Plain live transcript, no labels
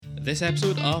This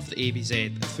episode of the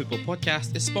ABZ Football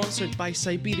Podcast is sponsored by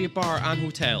Siberia Bar and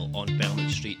Hotel on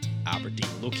Belmont Street, Aberdeen.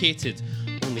 Located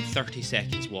only 30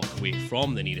 seconds walk away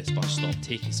from the nearest bus stop,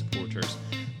 taking supporters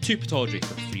to Pittodrie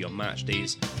for free on match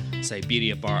days.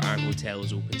 Siberia Bar and Hotel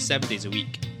is open 7 days a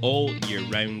week, all year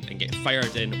round, and get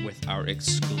fired in with our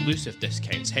exclusive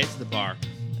discounts. Head to the bar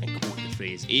and quote the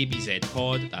phrase ABZ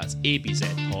Pod, that's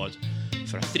ABZ Pod,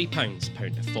 for a £3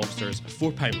 pint of Foster's,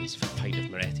 £4 for a pint of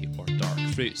Moretti or dark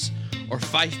fruits, or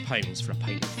 £5 for a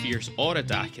pint of Fierce or a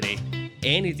daiquiri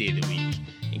any day of the week,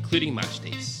 including match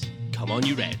days. Come on,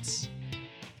 you Reds.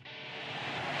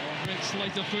 Red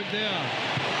slight of foot there.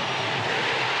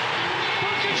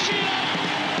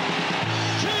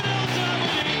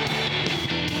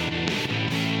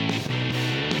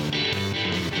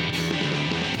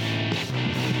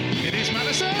 It is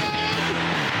Madison! And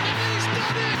he's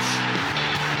done it!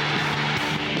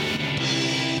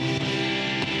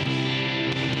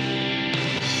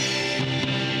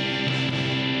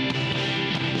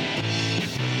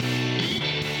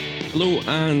 Hello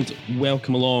and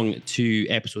welcome along to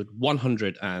episode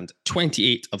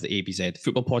 128 of the ABZ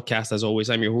Football Podcast. As always,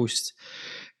 I'm your host,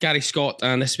 Gary Scott,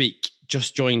 and this week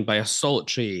just joined by a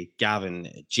solitary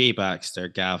Gavin J. Baxter.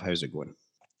 Gav, how's it going?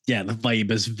 Yeah, the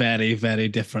vibe is very, very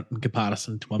different in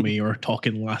comparison to when we were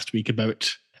talking last week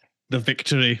about the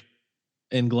victory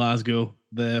in Glasgow,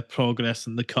 the progress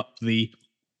in the cup, the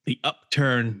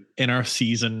upturn in our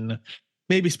season.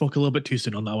 Maybe spoke a little bit too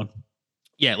soon on that one.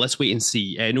 Yeah, let's wait and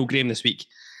see. No Graham this week.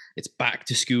 It's back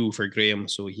to school for Graham,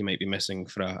 so he might be missing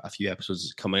for a few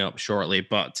episodes coming up shortly,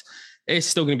 but it's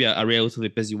still going to be a relatively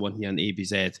busy one here on the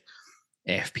ABZ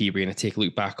FP. We're going to take a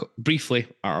look back briefly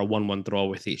at our 1-1 draw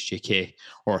with HJK,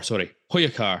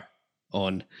 HJK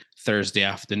on Thursday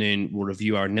afternoon. We'll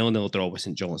review our 0-0 draw with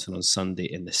St Johnstone on Sunday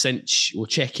in the Cinch. We'll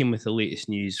check in with the latest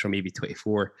news from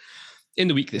AB24 in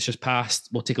the week that's just passed.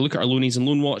 We'll take a look at our loanies and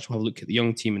loan watch. We'll have a look at the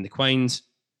young team in the Quines.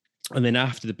 And then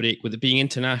after the break, with it being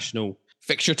international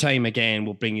fixture time again,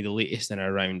 we'll bring you the latest in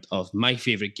our round of my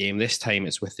favourite game. This time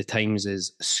it's with the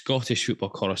Times' Scottish football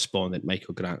correspondent,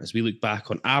 Michael Grant, as we look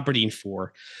back on Aberdeen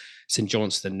 4, St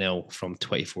Johnstone 0 from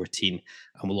 2014.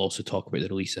 And we'll also talk about the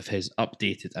release of his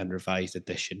updated and revised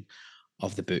edition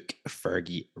of the book,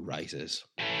 Fergie Rises.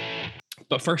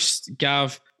 But first,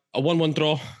 Gav, a 1-1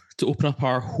 draw to open up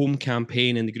our home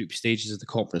campaign in the group stages of the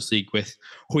Conference League with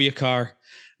HJK.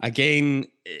 Again,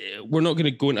 we're not going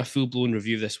to go into a full-blown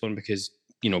review of this one because,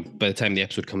 by the time the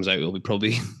episode comes out, it'll be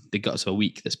probably the guts of a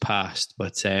week that's passed.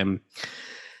 But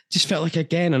just felt like,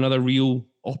 again, another real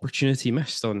opportunity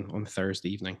missed on Thursday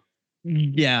evening.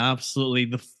 Yeah, absolutely.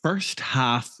 The first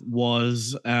half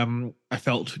was, I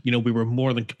felt, we were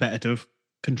more than competitive,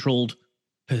 controlled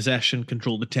possession,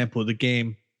 controlled the tempo of the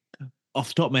game. Off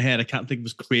the top of my head, I can't think of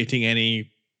us creating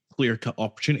any clear-cut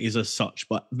opportunities as such,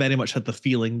 but very much had the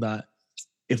feeling that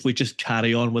if we just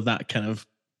carry on with that kind of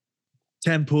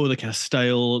tempo, the kind of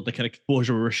style, the kind of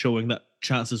exposure we were showing, that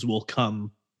chances will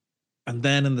come. And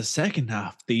then in the second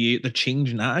half, the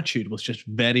change in attitude was just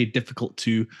very difficult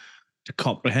to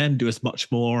comprehend. It was much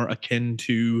more akin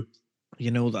to,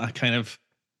 that kind of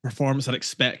performance I'd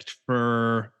expect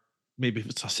for maybe if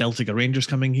it's a Celtic or Rangers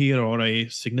coming here, or a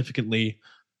significantly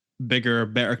bigger,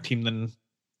 better team than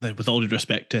with all due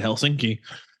respect to Helsinki.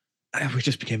 We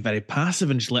just became very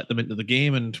passive and just let them into the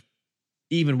game. And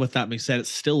even with that being said,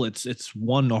 it's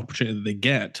one opportunity that they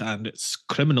get. And it's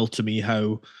criminal to me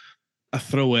how a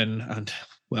throw-in and,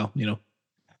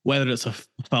 whether it's a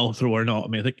foul throw or not. I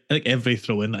mean, I think every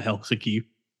throw-in that Helsinki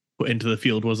put into the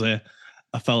field was a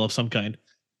foul of some kind.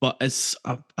 But it's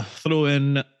a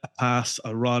throw-in, a pass,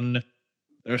 a run.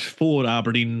 There's 4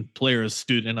 Aberdeen players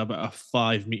stood in about a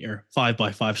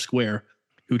 5x5 square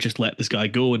who just let this guy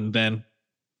go. And then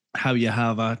how you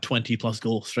have a 20-plus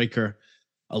goal striker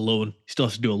alone. He still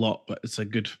has to do a lot, but it's a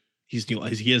good. He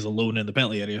is alone in the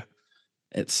penalty area.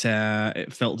 It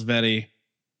felt very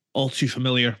all too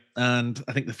familiar, and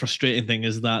I think the frustrating thing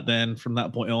is that then from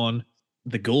that point on,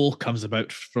 the goal comes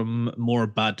about from more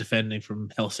bad defending from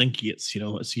Helsinki. It's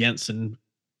Jensen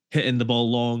hitting the ball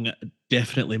long,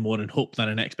 definitely more in hope than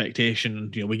in expectation.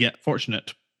 And we get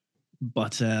fortunate,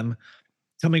 but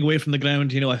coming away from the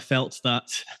ground, I felt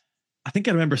that. I think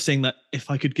I remember saying that if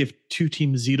I could give 2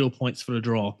 teams 0 points for a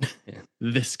draw,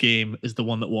 This game is the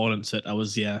one that warrants it. I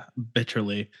was,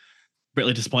 bitterly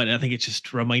disappointed. I think it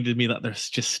just reminded me that there's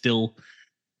just still,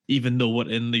 even though we're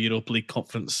in the Europa League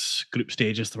conference group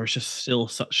stages, there's just still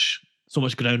so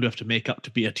much ground we have to make up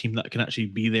to be a team that can actually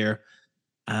be there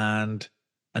and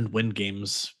win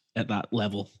games at that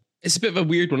level. It's a bit of a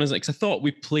weird one, isn't it? Because I thought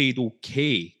we played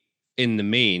okay in the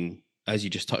main, as you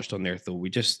just touched on there, though. We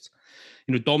just,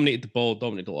 dominated the ball,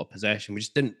 dominated a lot of possession. We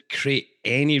just didn't create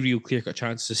any real clear-cut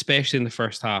chances, especially in the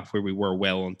first half where we were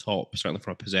well on top, certainly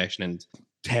from a possession and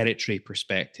territory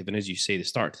perspective. And as you say, the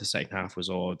start to the second half was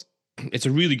odd. It's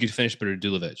a really good finish by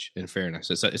Radulovic, in fairness.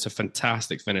 It's a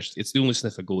fantastic finish. It's the only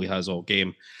sniff of goal he has all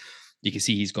game. You can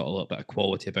see he's got a little bit of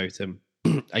quality about him.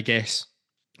 I guess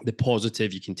the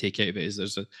positive you can take out of it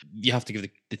is you have to give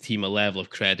the team a level of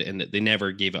credit in that they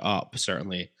never gave it up,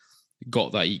 certainly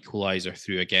got that equaliser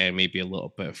through again, maybe a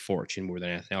little bit of fortune more than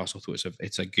anything else. I thought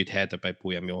it's a good header by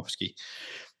Boyamiowski.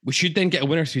 We should then get a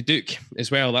winner through Duke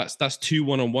as well. That's 2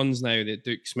 1-on-1s now that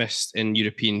Duke's missed in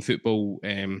European football.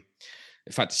 In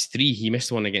fact, it's 3. He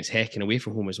missed one against Häcken away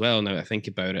from home as well, now that I think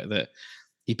about it, that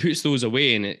he puts those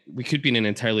away, and we could be in an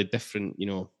entirely different,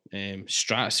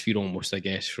 stratosphere almost, I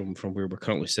guess, from where we're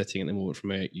currently sitting at the moment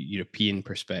from a European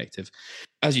perspective.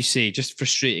 As you say, just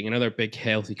frustrating. Another big,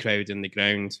 healthy crowd in the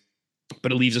ground.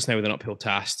 But it leaves us now with an uphill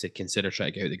task to consider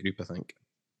trying to get out of the group, I think.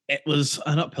 It was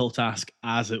an uphill task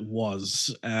as it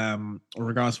was,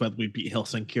 regardless of whether we beat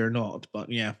Helsinki or not.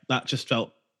 But yeah, that just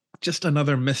felt just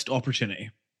another missed opportunity.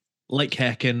 Like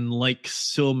Häcken, like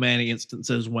so many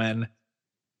instances when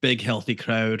big, healthy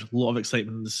crowd, a lot of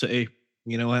excitement in the city.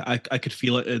 I could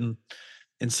feel it in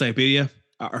Siberia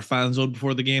at our fan zone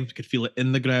before the game. I could feel it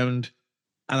in the ground.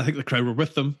 And I think the crowd were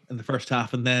with them in the first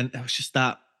half. And then it was just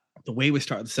that the way we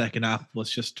started the second half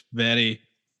was just very,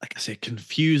 like I say,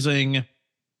 confusing,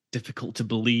 difficult to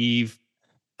believe.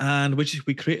 And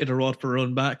we created a rod for our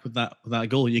own back with that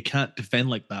goal. You can't defend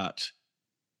like that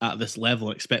at this level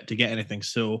and expect to get anything.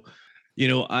 So,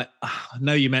 I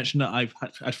now you mentioned it,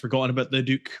 I'd forgotten about the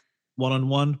Duke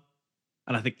 1-on-1.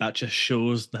 And I think that just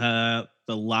shows the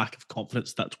lack of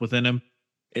confidence that's within him.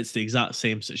 It's the exact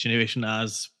same situation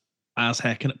as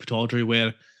Häcken at Pataudry,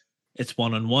 where it's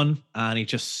 1-on-1 and he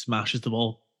just smashes the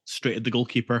ball straight at the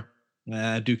goalkeeper.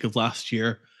 Duke of last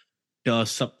year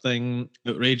does something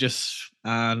outrageous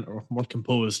and or more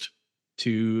composed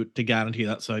to guarantee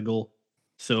that's a goal.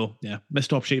 So yeah,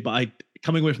 missed opportunity. But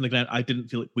coming away from the ground, I didn't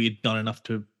feel like we had done enough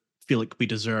to feel like we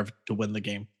deserved to win the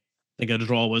game. I think a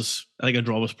draw was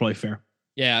probably fair.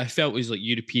 Yeah, I felt it was like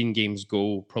European games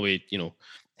go. Probably,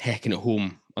 Häcken at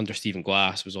home under Stephen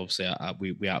Glass was obviously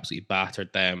we absolutely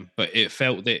battered them. But it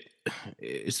felt that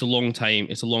it's a long time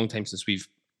since we've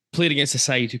played against a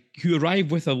side who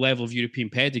arrived with a level of European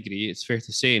pedigree. It's fair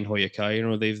to say in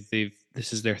HJK, they've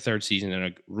this is their third season in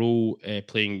a row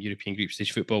playing European group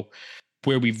stage football,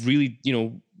 where we've really,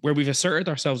 where we've asserted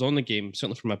ourselves on the game,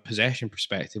 certainly from a possession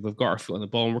perspective. We've got our foot on the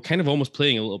ball, and we're kind of almost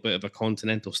playing a little bit of a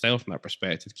continental style from that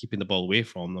perspective, keeping the ball away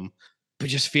from them, but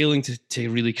just failing to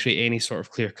really create any sort of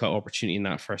clear-cut opportunity in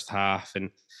that first half. And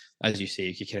as you say,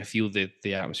 you can kind of feel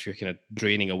the atmosphere kind of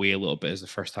draining away a little bit as the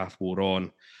first half wore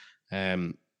on.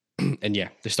 And yeah,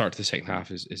 the start to the second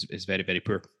half is very, very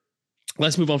poor.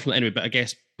 Let's move on from that anyway. But I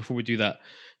guess before we do that,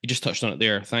 you just touched on it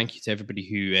there. Thank you to everybody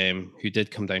who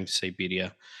did come down to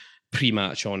Siberia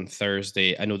pre-match on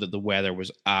Thursday. I know that the weather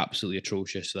was absolutely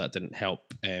atrocious, so that didn't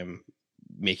help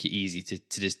make it easy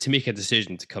to make a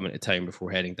decision to come into town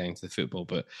before heading down to the football.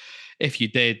 But if you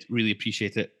did, really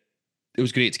appreciate it. It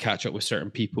was great to catch up with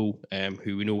certain people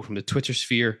who we know from the Twitter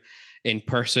sphere in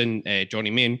person.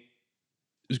 Johnny Main, it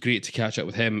was great to catch up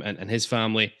with him and his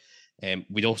family.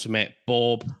 We'd also met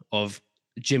Bob of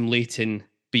Jim Layton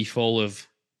Beef Olive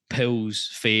Pills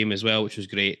fame as well, which was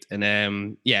great.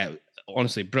 And yeah,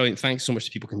 honestly, brilliant. Thanks so much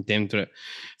to people condemned to it.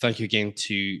 Thank you again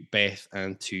to Beth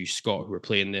and to Scott who were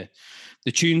playing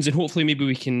the tunes, and hopefully maybe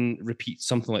we can repeat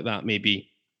something like that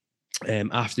maybe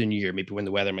after the new year, maybe when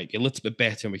the weather might be a little bit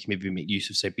better and we can maybe make use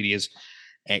of Siberia's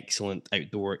excellent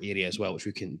outdoor area as well, which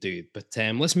we couldn't do. But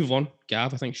let's move on,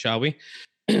 Gav, I think, shall we?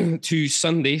 To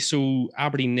Sunday. So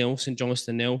Aberdeen 0, St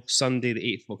Johnstone 0, Sunday the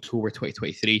 8th of October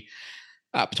 2023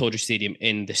 at Pataudry Stadium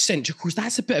in the Cinch. Of course,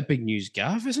 that's a bit of big news,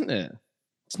 Gav, isn't it?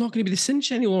 It's not going to be the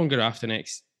Cinch any longer after the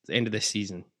end of this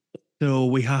season. So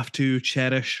we have to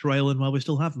cherish Ryland while we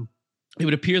still have him. It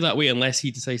would appear that way unless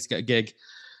he decides to get a gig,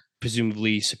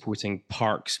 presumably supporting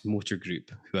Parks Motor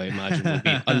Group, who I imagine will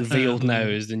be unveiled now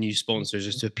as the new sponsors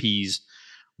just to appease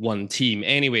one team.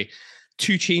 Anyway,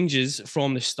 2 changes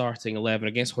from the starting 11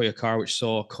 against HJK, which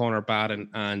saw Connor Barron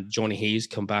and Johnny Hayes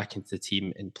come back into the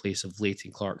team in place of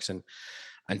Leighton Clarkson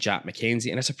and Jack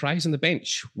McKenzie, and a surprise on the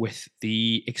bench with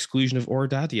the exclusion of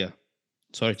Ordadia.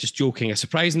 Sorry, just joking. A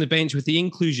surprise on the bench with the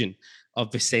inclusion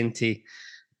of Vicente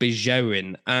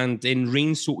Bijouin. And in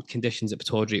rain-soaked conditions at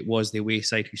Pataudry, it was the away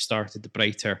side who started the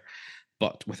brighter,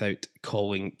 but without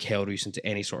calling Kelroos into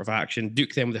any sort of action.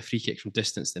 Duke then with a free kick from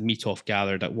distance that Mitov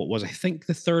gathered at what was, I think,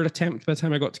 the 3rd attempt by the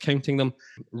time I got to counting them.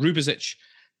 Rubizic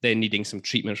then needing some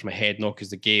treatment from a head knock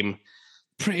as the game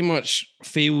pretty much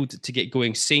failed to get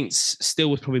going. Saints still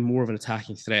was probably more of an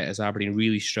attacking threat as Aberdeen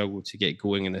really struggled to get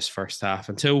going in this first half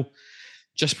until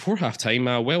just before half-time.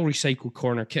 A well-recycled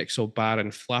corner kick saw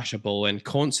Barron flash a ball in,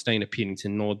 Constantine appearing to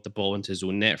nod the ball into his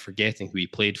own net, forgetting who he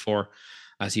played for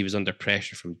as he was under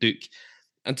pressure from Duke.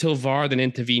 Until VAR then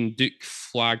intervened, Duke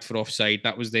flagged for offside.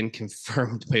 That was then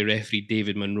confirmed by referee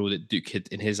David Munro that Duke had,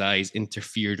 in his eyes,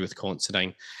 interfered with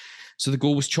Constantine. So the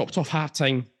goal was chopped off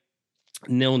half-time,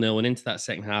 0-0, and into that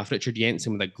second half, Richard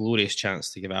Jensen with a glorious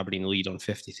chance to give Aberdeen the lead on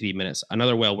 53 minutes.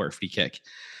 Another well-worked free kick.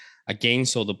 Again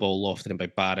saw the ball lofted in by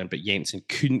Barron, but Jensen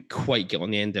couldn't quite get on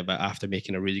the end of it after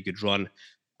making a really good run.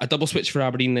 A double switch for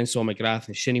Aberdeen then saw McGrath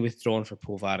and Shinnie withdrawn for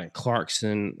Povar and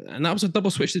Clarkson. And that was a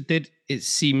double switch that did, it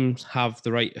seemed, have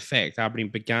the right effect. Aberdeen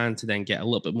began to then get a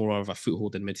little bit more of a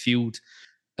foothold in midfield.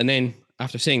 And then,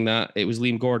 after saying that, it was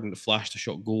Liam Gordon that flashed a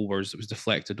shot goalwards that was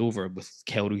deflected over, with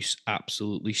Kelroos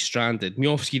absolutely stranded.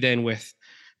 Miofsky then with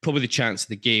probably the chance of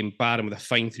the game, Barron with a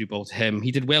fine through ball to him.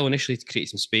 He did well initially to create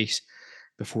some space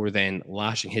before then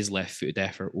lashing his left-footed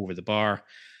effort over the bar.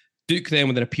 Duke then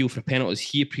with an appeal for penalties.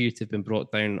 He appeared to have been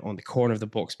brought down on the corner of the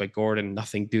box by Gordon.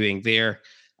 Nothing doing there,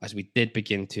 as we did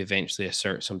begin to eventually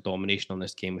assert some domination on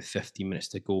this game with 15 minutes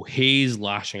to go. Hayes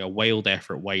lashing a wild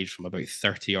effort wide from about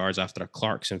 30 yards after a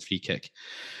Clarkson free kick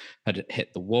had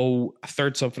hit the wall. A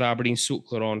third sub for Aberdeen,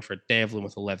 Sokler on for Devlin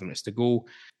with 11 minutes to go.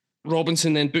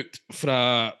 Robinson then booked for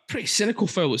a pretty cynical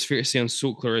foul, it's fair to say, on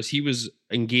Sokler, as he was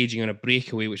engaging on a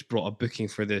breakaway, which brought a booking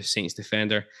for the Saints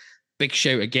defender. Big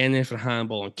shout again there for a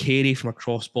handball on Carey from a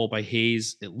cross ball by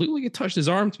Hayes. It looked like it touched his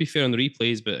arm, to be fair, on the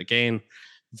replays, but again,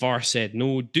 VAR said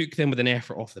no. Duke then with an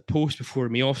effort off the post before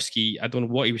Miofsky, I don't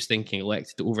know what he was thinking,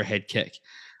 elected to overhead kick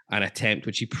an attempt,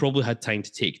 which he probably had time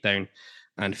to take down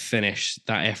and finish.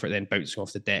 That effort then bouncing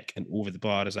off the deck and over the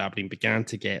bar as Aberdeen began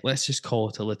to get, let's just call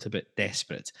it, a little bit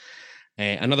desperate.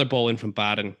 Another ball in from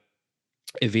Barron,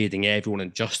 evading everyone,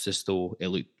 and just as though it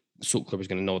looked Sokler was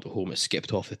going to nod it home, it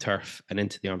skipped off the turf and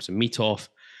into the arms of Meatoff.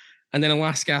 And then a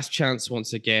last gasp chance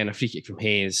once again, a free kick from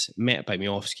Hayes, met by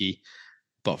Miofsky,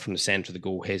 but from the centre of the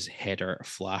goal, his header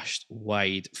flashed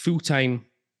wide. Full-time,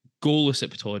 goalless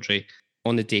at Pittodrie.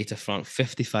 On the data front,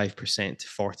 55% to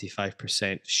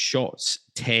 45%. Shots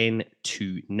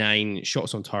 10-9.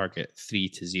 Shots on target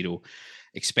 3-0.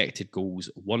 Expected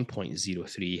goals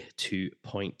 1.03 to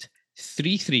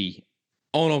 0.33.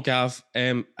 All in all, Gav,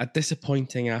 a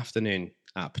disappointing afternoon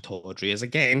at Pittodrie, as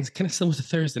again, kind of similar to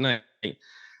Thursday night,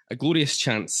 a glorious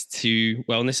chance to,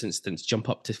 well, in this instance, jump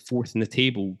up to fourth in the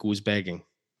table goes begging.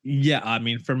 Yeah, I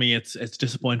mean, for me, it's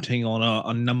disappointing on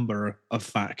a number of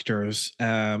factors.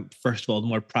 First of all, the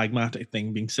more pragmatic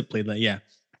thing being simply that, yeah,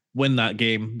 win that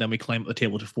game, then we climb up the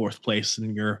table to fourth place,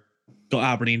 and you're got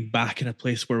Aberdeen back in a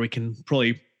place where we can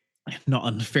probably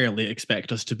not unfairly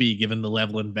expect us to be, given the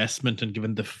level of investment and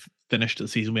given the finish to the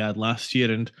season we had last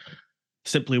year, and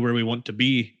simply where we want to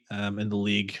be in the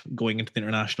league going into the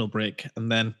international break.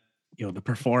 And then, you know, the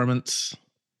performance,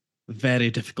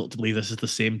 very difficult to believe this is the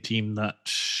same team that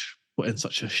put in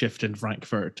such a shift in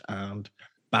Frankfurt and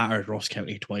battered Ross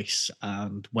County twice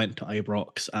and went to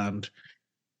Ibrox and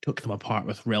took them apart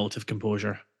with relative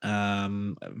composure.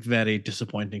 Very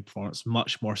disappointing performance,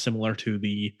 much more similar to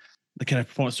the kind of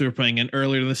performance we were putting in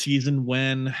earlier in the season,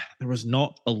 when there was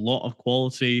not a lot of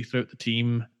quality throughout the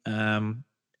team in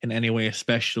any way,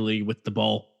 especially with the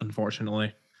ball,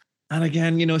 unfortunately. And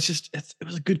again, you know, it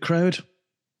was a good crowd.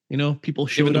 You know, people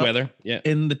showed up weather, yeah,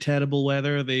 in the terrible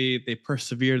weather. They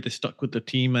persevered, they stuck with the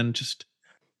team and just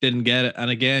didn't get it. And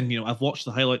again, you know, I've watched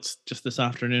the highlights just this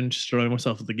afternoon, just to remind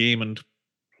myself of the game. And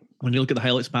when you look at the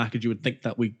highlights package, you would think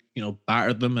that we, you know,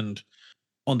 battered them, and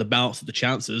on the balance of the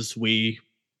chances, we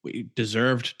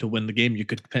deserved to win the game, you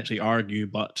could potentially argue.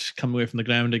 But coming away from the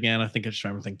ground again, I think I just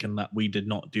remember thinking that we did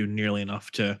not do nearly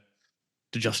enough to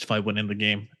justify winning the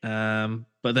game.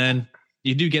 But then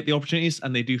you do get the opportunities,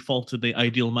 and they do fall to the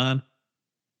ideal man.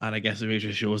 And I guess it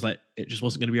just shows that it just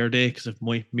wasn't going to be our day, because if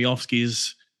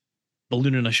Miofsky's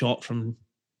ballooning a shot from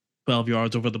 12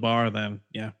 yards over the bar, then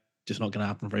yeah, just not going to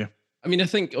happen for you. I mean, I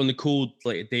think on the cold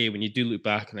like day, when you do look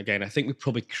back, and again, I think we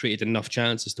probably created enough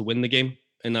chances to win the game,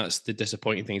 and that's the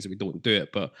disappointing thing, is that we don't do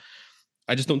it. But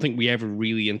I just don't think we ever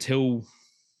really, until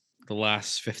the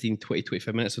last 15, 20,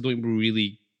 25 minutes, I don't think we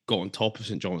really got on top of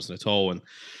St Johnstone at all.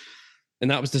 And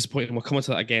that was disappointing. We'll come on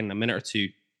to that again in a minute or two.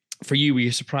 For you, were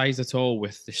you surprised at all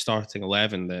with the starting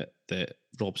 11 that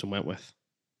Robson went with?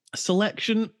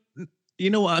 Selection,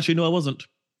 you know what? Actually, no, I wasn't.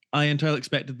 I entirely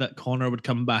expected that Connor would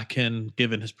come back in,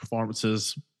 given his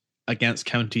performances against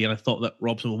County, and I thought that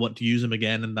Robson would want to use him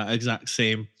again in that exact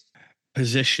same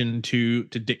position to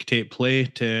dictate play,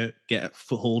 to get a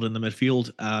foothold in the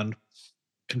midfield. And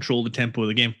control the tempo of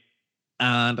the game.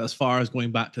 And as far as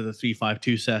going back to the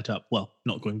 3-5-2 setup, well,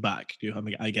 not going back,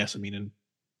 I guess, in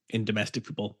domestic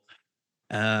football,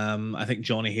 I think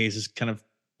Johnny Hayes has kind of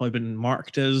probably been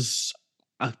marked as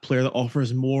a player that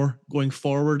offers more going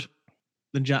forward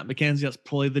than Jack McKenzie. That's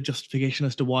probably the justification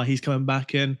as to why he's coming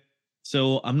back in.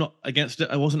 So I'm not against it.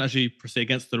 I wasn't actually per se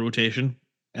against the rotation.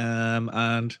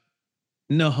 And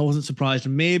no, I wasn't surprised.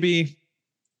 Did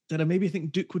I maybe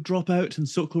think Duke would drop out and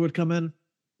Sokler would come in?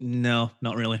 No,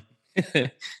 not really.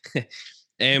 I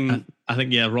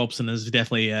think, Robson is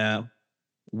definitely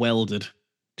welded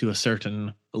to a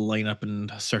certain lineup and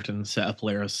a certain set of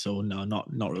players. So no, not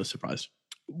really surprised.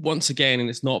 Once again, and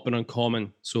it's not been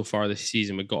uncommon so far this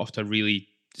season, we got off to a really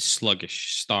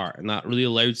sluggish start, and that really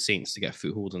allowed Saints to get a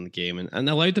foothold in the game and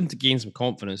allowed them to gain some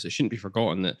confidence. It shouldn't be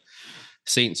forgotten that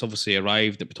Saints obviously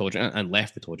arrived at Pittodrie and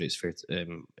left Pittodrie.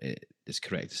 It's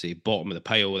correct to say bottom of the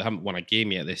pile. They haven't won a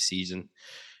game yet this season.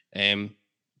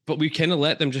 But we kind of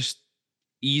let them just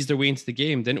ease their way into the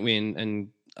game, didn't we? And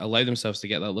allow themselves to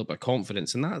get that little bit of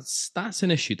confidence. And that's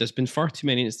an issue. There's been far too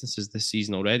many instances this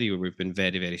season already where we've been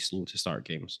very, very slow to start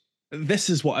games. This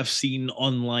is what I've seen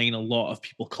online. A lot of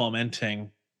people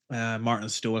commenting. Martin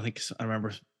Stowe, I think I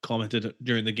remember commented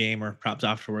during the game or perhaps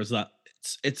afterwards that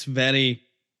it's very,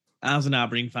 as an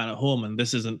Aberdeen fan at home, and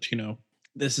this isn't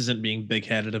being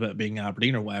big-headed about being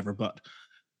Aberdeen or whatever, but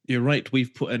you're right.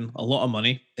 We've put in a lot of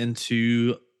money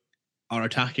into our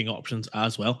attacking options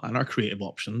as well and our creative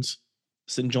options.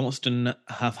 St Johnstone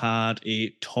have had a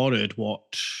torrid,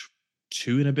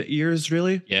 2 and a bit years,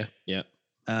 really? Yeah.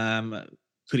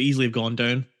 Could easily have gone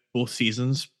down both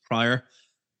seasons prior.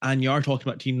 And you are talking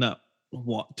about a team that,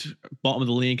 bottom of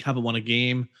the league, haven't won a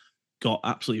game, got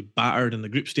absolutely battered in the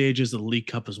group stages, the League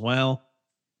Cup as well.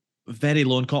 Very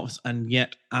low in confidence, and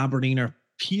yet Aberdeen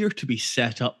appear to be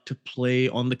set up to play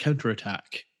on the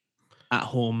counter-attack at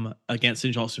home against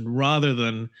St Johnstone rather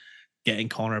than getting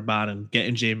Connor Barron,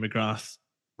 getting Jay McGrath,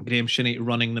 Graham Shinney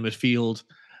running the midfield,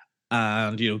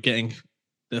 and getting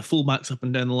the fullbacks up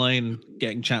and down the line,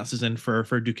 getting chances in for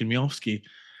Duke and Miofsky.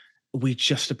 We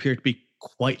just appear to be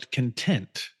quite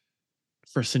content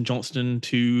for St Johnstone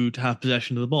to have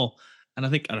possession of the ball. And I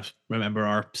think I remember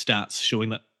our stats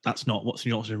showing that that's not what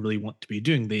St Johnstone really want to be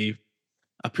doing. They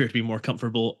appear to be more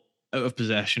comfortable out of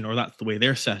possession, or that's the way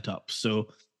they're set up. So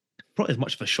probably as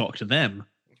much of a shock to them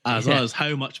as us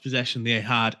how much possession they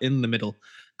had in the middle.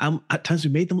 At times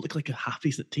we made them look like a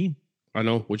half-decent team. I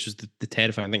know, which is the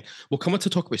terrifying thing. We'll come on to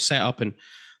talk about setup and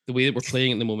the way that we're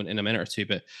playing at the moment in a minute or two,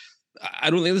 but I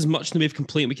don't think there's much in the way of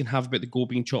complaint we can have about the goal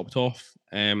being chopped off.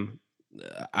 I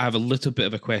have a little bit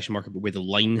of a question mark about where the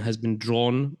line has been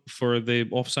drawn for the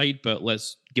offside, but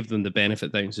let's give them the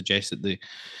benefit down and suggest that the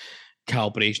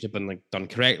calibration had been done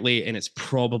correctly, and it's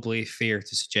probably fair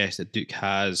to suggest that Duke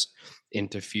has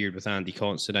interfered with Andy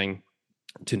Considine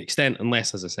to an extent,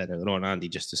 unless, as I said earlier on, Andy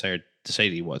just decided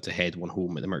he wanted to head one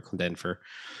home at the Merkland Den for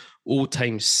old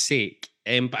time's sake.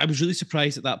 But I was really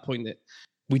surprised at that point that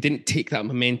we didn't take that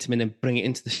momentum and bring it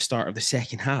into the start of the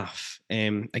second half.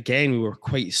 Again, we were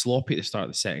quite sloppy at the start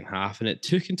of the second half, and it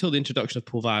took until the introduction of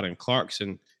Povara and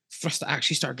Clarkson for us to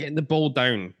actually start getting the ball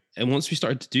down. And once we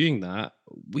started doing that,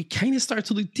 we kind of started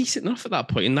to look decent enough at that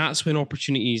point. And that's when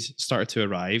opportunities started to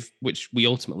arrive, which we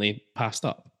ultimately passed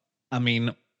up. I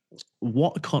mean,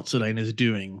 what Considine is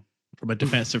doing from a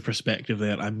defensive perspective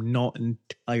there, I'm not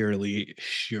entirely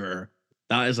sure.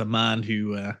 That is a man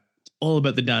who all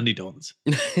about the dandy dons.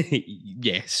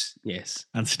 Yes.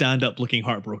 And stand up looking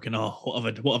heartbroken. Oh, what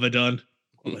have I done?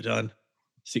 What have I done?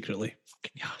 Secretly.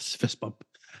 Fucking yes, fist bump.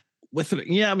 With it,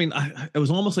 yeah, I mean, it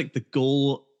was almost like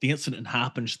the incident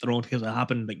happened thrown because it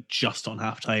happened just on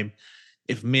halftime.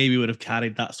 If maybe would have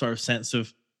carried that sort of sense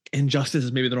of injustice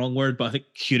is maybe the wrong word, but I think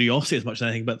curiosity as much as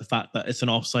anything about the fact that it's an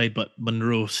offside, but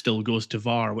Monroe still goes to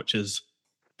VAR, which is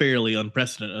fairly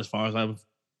unprecedented as far as I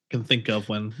can think of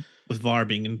with VAR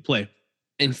being in play.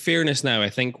 In fairness now, I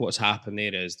think what's happened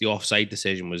there is the offside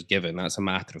decision was given. That's a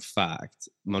matter of fact.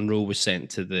 Monroe was sent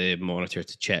to the monitor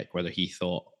to check whether he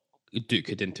thought Duke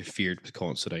had interfered with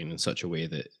Considine in such a way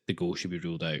that the goal should be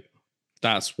ruled out.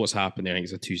 That's what's happened there. I think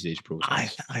it's a two-stage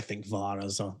process. I think VAR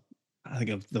I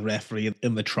think of the referee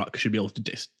in the truck should be able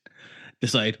to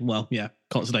decide, well, yeah,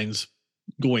 Considine's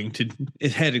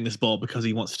is heading this ball because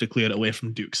he wants to clear it away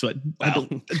from Duke. So I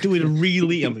don't do it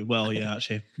really. I mean, well, yeah,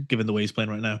 actually, given the way he's playing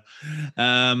right now.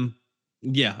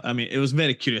 Yeah, I mean, it was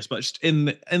very curious, but just in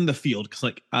the field,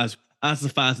 because as the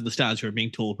fans of the stands who are being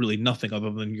told really nothing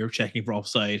other than you're checking for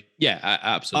offside. Yeah,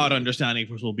 absolutely. Our understanding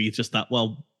will be just that,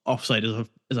 well, offside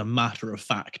is a matter of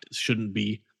fact. It shouldn't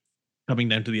be coming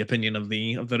down to the opinion of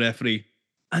the referee.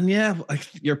 And yeah,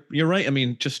 you're right. I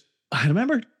mean, just I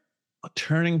remember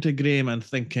turning to Graham and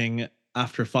thinking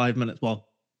after 5 minutes, well,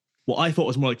 what I thought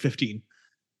was more like 15,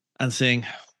 and saying,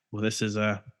 well, this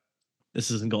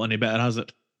isn't got any better, has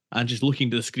it? And just looking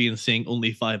to the screen and seeing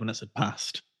only 5 minutes had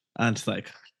passed. And it's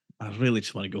like, I really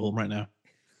just want to go home right now.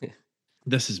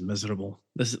 This is miserable.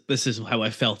 This is how I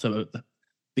felt about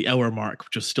the hour mark,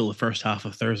 which was still the first half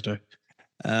of Thursday.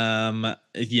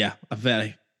 Yeah, a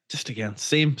very just again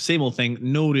same old thing.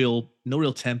 No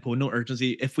real tempo, no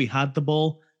urgency. If we had the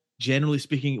ball, generally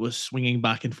speaking, it was swinging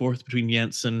back and forth between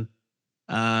Jensen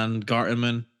and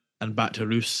Gartenman and back to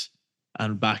Roos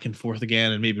and back and forth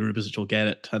again, and maybe Rubizic will get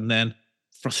it. And then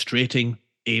frustrating,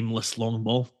 aimless long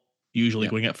ball, usually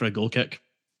going out for a goal kick.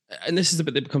 And this is the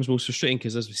bit that becomes most frustrating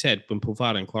because, as we said, when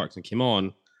Polvara and Clarkson came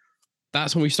on,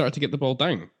 that's when we started to get the ball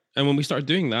down. And when we started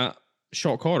doing that,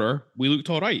 shot corner, we looked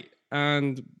all right.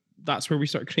 And that's where we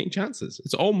start creating chances.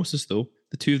 It's almost as though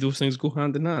the two of those things go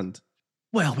hand in hand.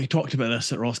 Well, we talked about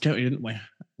this at Ross County, didn't we?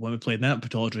 When we played that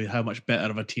Pataudry, how much better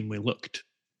of a team we looked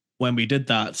when we did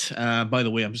that. By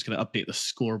the way, I'm just going to update the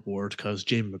scoreboard because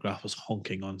Jamie McGrath was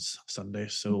honking on Sunday.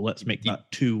 So let's make that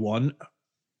 2-1.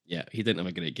 Yeah, he didn't have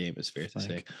a great game, it's fair to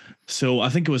say. So I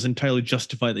think it was entirely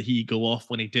justified that he go off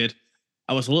when he did.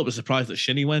 I was a little bit surprised that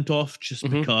Shinnie went off just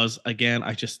because, again,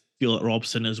 I just feel that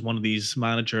Robson is one of these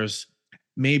managers,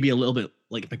 maybe a little bit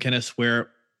like McInnes, where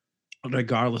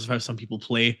regardless of how some people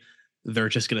play, they're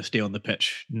just going to stay on the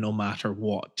pitch no matter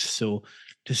what. So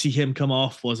to see him come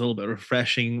off was a little bit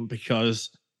refreshing because,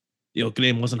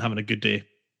 Graham wasn't having a good day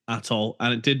at all.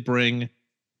 And it did bring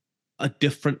a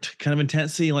different kind of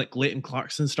intensity. Like Leighton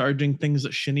Clarkson started doing things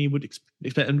that Shinnie would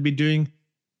expect him to be doing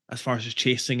as far as just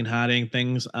chasing and harrying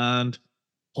things. And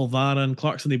Polvara and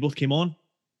Clarkson, they both came on.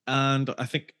 And I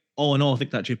think, all in all, I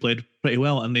think they actually played pretty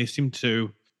well. And they seemed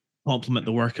to complement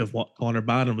the work of what Connor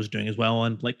Barron was doing as well.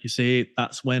 And like you say,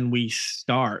 that's when we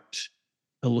start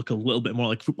to look a little bit more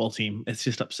like a football team. It's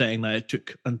just upsetting that it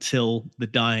took until the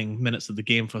dying minutes of the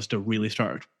game for us to really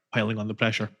start piling on the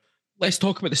pressure. Let's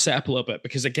talk about the setup a little bit,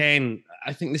 because again,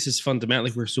 I think this is fundamentally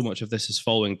where so much of this is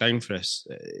falling down for us.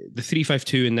 The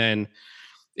 3-5-2 and then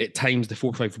at times the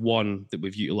 4-5-1 that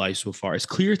we've utilised so far. It's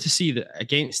clear to see that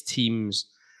against teams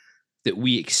that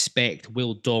we expect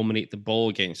will dominate the ball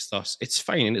against us, it's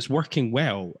fine and it's working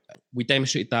well. We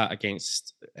demonstrated that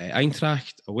against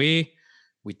Eintracht away.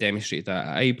 We demonstrated that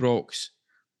at Ibrox.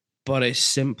 But it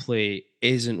simply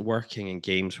isn't working in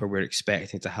games where we're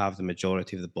expecting to have the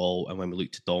majority of the ball and when we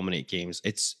look to dominate games.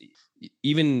 It's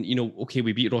even, okay,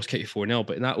 we beat Ross County 4-0,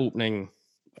 but in that opening,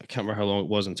 I can't remember how long it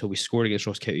was until we scored against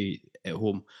Ross County at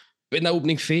home. But in that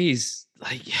opening phase,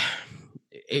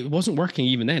 it wasn't working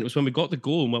even then. It was when we got the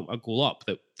goal and went a goal up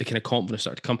that the kind of confidence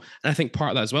started to come. And I think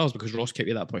part of that as well is because Ross County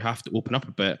at that point have to open up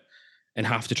a bit and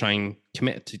have to try and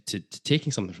commit to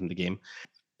taking something from the game.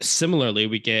 Similarly,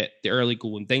 we get the early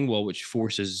goal in Dingwall, which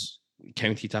forces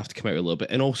County to have to come out a little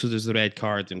bit. And also there's the red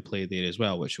card in play there as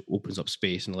well, which opens up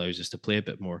space and allows us to play a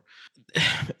bit more.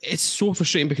 It's so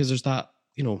frustrating because there's that,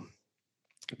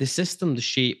 the system, the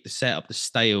shape, the setup, the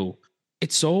style,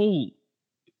 it's all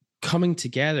coming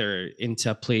together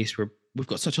into a place where we've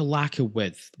got such a lack of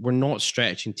width. We're not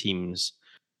stretching teams.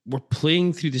 We're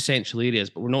playing through the central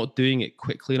areas, but we're not doing it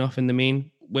quickly enough in the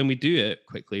main. When we do it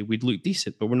quickly, we'd look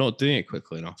decent, but we're not doing it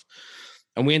quickly enough.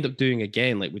 And we end up doing,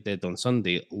 again, like we did on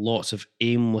Sunday, lots of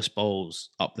aimless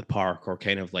balls up the park or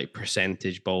kind of like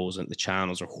percentage balls into the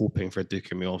channels or hoping for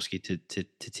Duka Miowski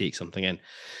to take something in.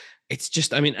 It's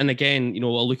just, and again,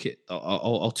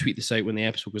 I'll tweet this out when the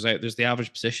episode goes out. There's the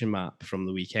average position map from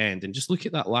the weekend, and just look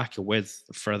at that lack of width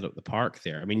further up the park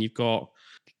there. You've got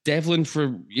Devlin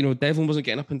Devlin wasn't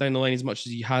getting up and down the line as much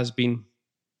as he has been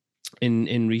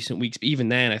in recent weeks. But even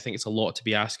then, I think it's a lot to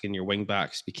be asking your wing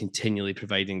backs to be continually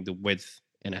providing the width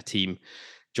in a team.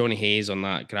 Johnny Hayes on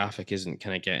that graphic isn't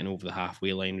kind of getting over the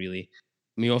halfway line, really.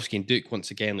 Miowski and Duke,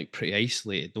 once again, look pretty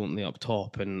isolated, don't they, up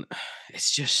top? And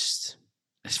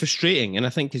it's frustrating. And I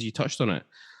think, as you touched on it,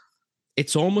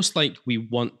 it's almost like we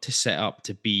want to set up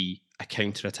to be a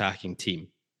counter-attacking team,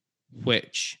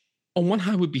 which on one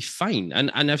hand would be fine.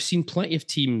 And I've seen plenty of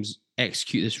teams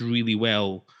execute this really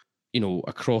well,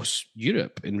 across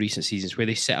Europe in recent seasons where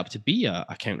they set up to be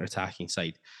a counter-attacking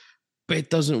side. But it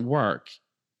doesn't work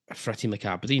for a team like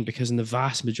Aberdeen because in the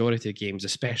vast majority of games,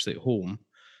 especially at home,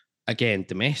 again,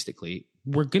 domestically,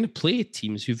 we're going to play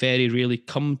teams who very rarely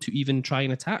come to even try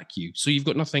and attack you. So you've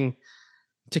got nothing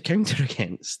to counter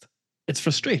against. It's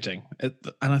frustrating. And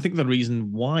I think the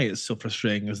reason why it's so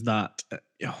frustrating is that,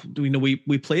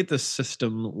 we played this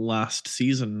system last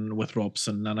season with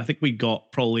Robson, and I think we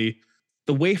got probably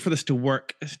the way for this to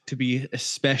work to be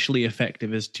especially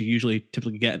effective is to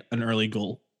typically get an early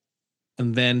goal.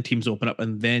 and then teams open up,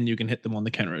 and then you can hit them on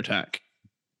the counter attack.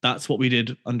 That's what we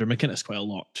did under McInnes quite a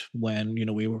lot when,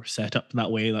 we were set up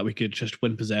that way that we could just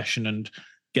win possession and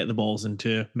get the balls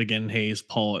into McGinn, Hayes,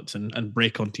 Pollitt, and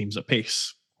break on teams at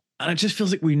pace. And it just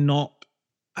feels like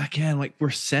we're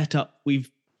set up. We've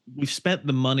spent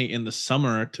the money in the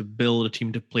summer to build a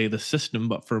team to play the system,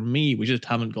 but for me, we just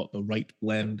haven't got the right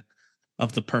blend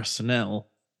of the personnel.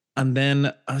 And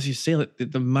then, as you say, like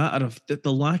the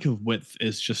lack of width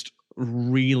is just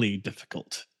really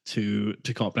difficult to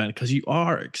comprehend, because you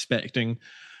are expecting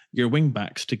your wing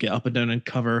backs to get up and down and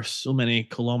cover so many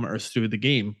kilometers through the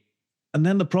game. And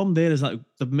then the problem there is that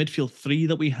the midfield three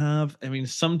that we have, I mean,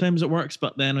 sometimes it works,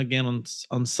 but then again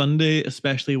on Sunday,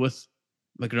 especially with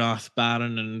McGrath,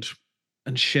 Barron,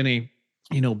 and Shinnie,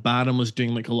 Barron was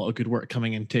doing like a lot of good work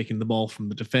coming and taking the ball from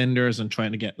the defenders and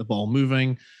trying to get the ball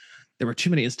moving. There were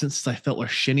too many instances I felt where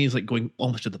Shinnie is like going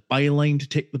almost to the byline to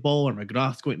take the ball, or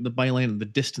McGrath going to the byline, and the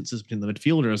distances between the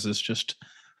midfielders is just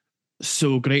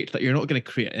so great that you're not going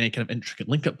to create any kind of intricate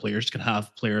link-up players. You're just going to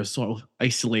have players sort of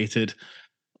isolated,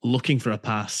 looking for a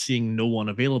pass, seeing no one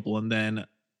available, and then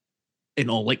in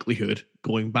all likelihood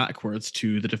going backwards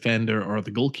to the defender or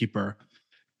the goalkeeper.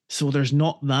 So there's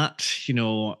not that,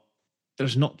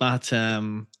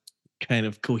 kind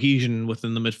of cohesion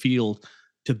within the midfield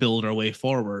to build our way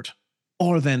forward.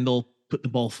 Or then they'll put the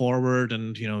ball forward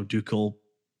and, Duke will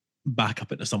back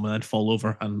up into someone and fall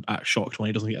over and act shocked when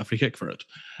he doesn't get a free kick for it.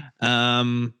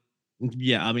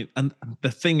 Yeah, I mean, and the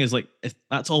thing is, like, if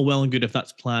that's all well and good if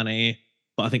that's plan A,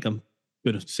 but I think I'm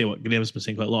going to say what Graham's been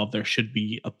saying quite a lot of, there should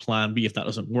be a plan B if that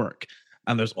doesn't work.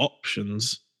 And there's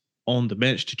options on the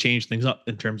bench to change things up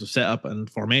in terms of setup and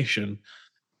formation.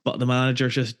 But the manager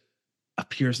just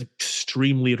appears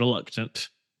extremely reluctant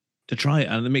to try it.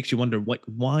 And it makes you wonder, like,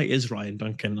 why is Ryan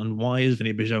Duncan and why is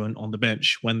Vinny Bijoun on the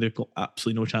bench when they've got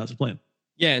absolutely no chance of playing?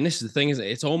 Yeah, and this is the thing, is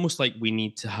it's almost like we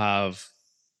need to have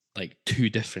like two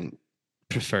different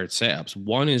preferred setups.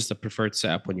 One is the preferred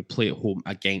setup when you play at home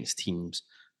against teams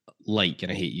like,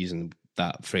 and I hate using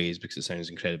that phrase because it sounds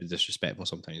incredibly disrespectful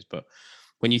sometimes, but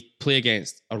when you play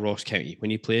against a Ross County,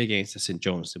 when you play against a St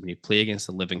Johnstone, when you play against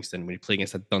a Livingston, when you play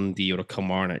against a Dundee or a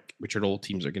Kilmarnock, which are all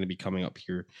teams that are going to be coming up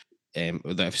here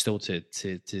that have still to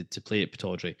play at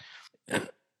Pittodrie,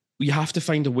 you have to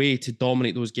find a way to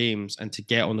dominate those games and to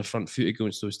get on the front foot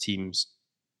against those teams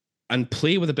and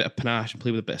play with a bit of panache and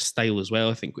play with a bit of style as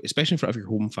well. I think, especially in front of your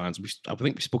home fans. I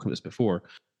think we've spoken about this before.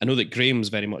 I know that Graham's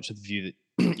very much of the view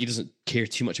that he doesn't care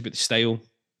too much about the style.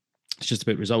 It's just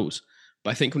about results.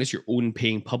 But I think when it's your own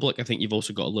paying public, I think you've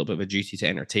also got a little bit of a duty to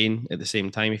entertain at the same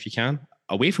time if you can.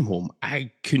 Away from home,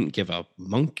 I couldn't give a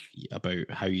monkey about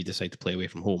how you decide to play away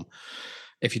from home.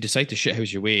 If you decide to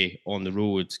shithouse your way on the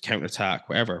road, counter-attack,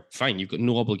 whatever, fine. You've got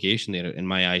no obligation there, in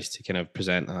my eyes, to kind of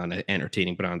present an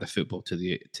entertaining brand of football to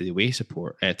the away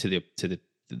support, to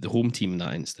the home team in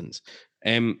that instance.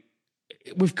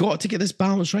 We've got to get this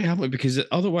balance right, haven't we? Because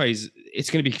otherwise, it's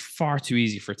going to be far too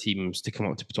easy for teams to come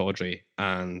up to Pittodrie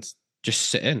and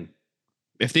just sit in.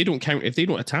 If they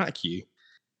don't attack you,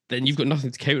 then you've got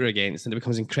nothing to counter against, and it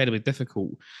becomes incredibly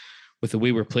difficult with the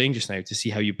way we're playing just now to see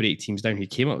how you break teams down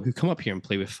who come up here and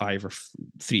play with 5 or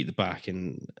 3 at the back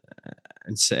and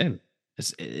sit in.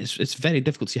 It's very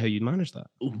difficult to see how you manage that.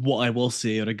 What I will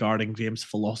say regarding Graham's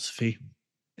philosophy,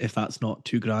 if that's not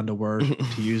too grand a word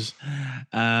to use,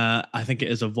 I think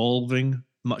it is evolving,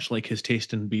 much like his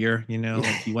taste in beer. Like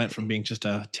he went from being just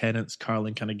a Tennent's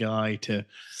Carling kind of guy to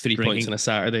 3 points on a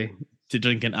Saturday to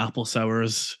drinking apple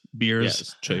sours, beers.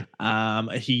 Yes,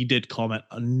 true. He did comment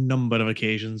a number of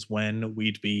occasions when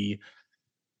we'd be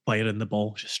firing the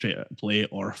ball just straight at play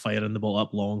or firing the ball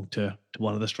up long to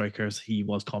one of the strikers. He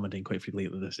was commenting quite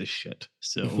frequently that this is shit.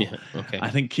 So yeah, okay. I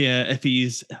think if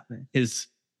his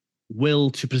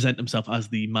will to present himself as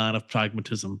the man of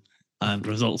pragmatism and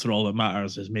results are all that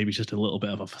matters is maybe just a little bit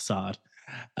of a facade.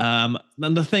 And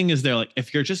the thing is, there, like,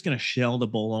 if you're just going to shell the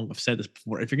ball long, I've said this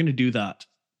before, if you're going to do that,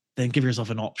 then give yourself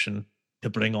an option to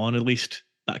bring on at least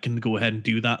that can go ahead and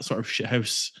do that sort of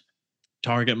shithouse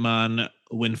target man,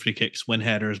 win free kicks, win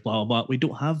headers, blah, blah, blah. We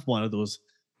don't have one of those.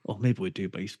 Well, maybe we do,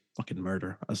 but he's fucking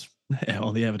murder as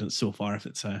all the evidence so far.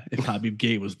 If Habib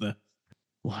Gay was the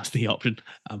option,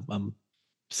 I'm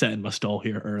setting my stall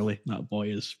here early. That boy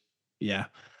is, yeah.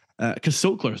 Because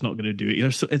Sokler's not going to do it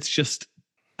either. So it's just,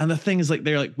 and the thing is, like,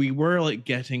 we were like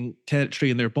getting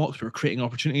territory in their box. We were creating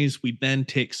opportunities. We then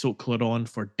take Sokler on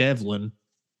for Devlin,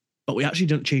 but we actually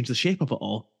didn't change the shape of it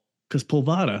all because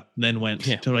Polvara then went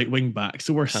to right wing back.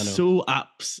 So we're so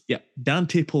apt. Yeah,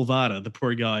 Dante Polvara, the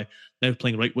poor guy, now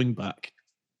playing right wing back,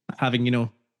 having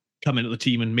come into the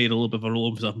team and made a little bit of a role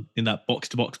of himself in that box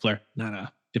to box player. Nah,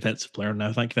 defensive player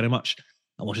now. Thank you very much.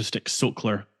 I want to stick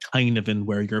Sokler kind of in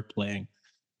where you're playing.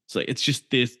 So it's just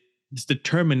this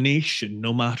determination,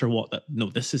 no matter what, that no,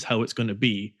 this is how it's going to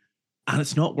be, and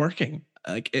it's not working.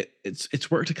 Like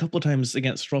it's worked a couple of times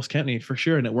against Ross County for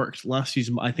sure, and it worked last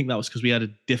season. But I think that was because we had a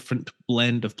different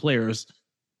blend of players.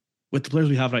 With the players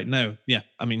we have right now, yeah,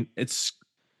 I mean,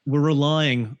 we're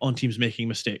relying on teams making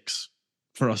mistakes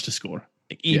for us to score.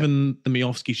 Like even the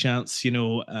Miofsky chance,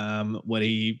 when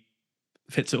he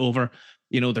fits it over,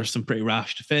 there's some pretty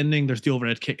rash defending. There's the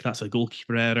overhead kick, that's a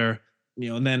goalkeeper error.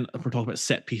 And then if we're talking about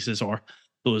set pieces or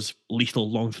those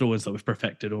lethal long throw-ins that we've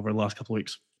perfected over the last couple of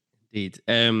weeks. Indeed.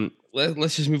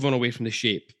 Let's just move on away from the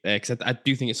shape, because I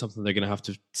do think it's something they're going to have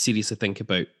to seriously think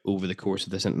about over the course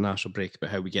of this international break, about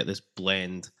how we get this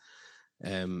blend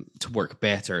to work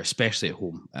better, especially at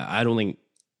home. I don't think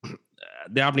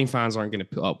the Aberdeen fans aren't going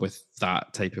to put up with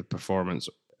that type of performance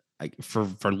for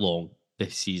long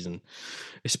this season,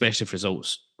 especially if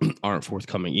results aren't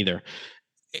forthcoming either.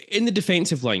 In the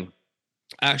defensive line,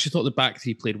 I actually thought the back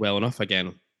three played well enough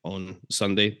again on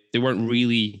Sunday. They weren't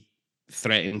really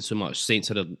threatened so much. Saints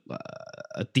had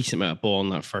a decent amount of ball in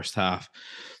that first half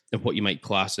of what you might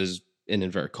class as, in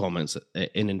inverted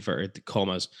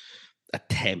commas,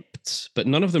 attempts, but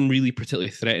none of them really particularly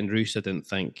threatened Roos, I didn't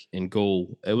think, in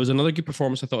goal. It was another good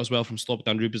performance, I thought, as well, from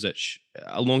Slobodan Rubezic.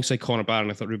 Alongside Conor Barron,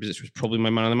 I thought Rubezic was probably my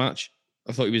man of the match.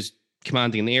 I thought he was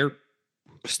commanding in the air,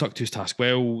 stuck to his task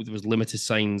well. There was limited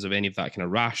signs of any of that kind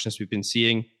of rashness we've been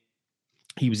seeing.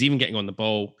 He was even getting on the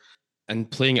ball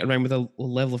and playing it around with a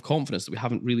level of confidence that we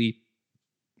haven't really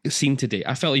seen today.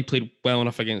 I felt he played well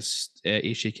enough against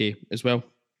HJK as well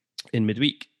in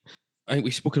midweek. I think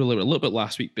we spoke a little bit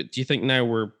last week, but do you think now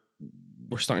we're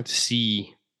starting to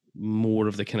see more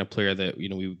of the kind of player that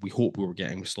we hope we were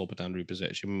getting with Slobodan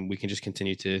Rubezic, and we can just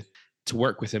continue to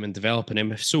work with him and developing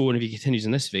him? If so, and if he continues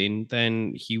in this vein,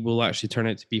 then he will actually turn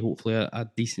out to be hopefully a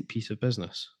decent piece of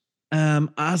business.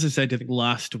 As I said, I think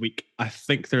last week, I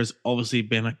think there's obviously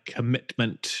been a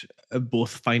commitment,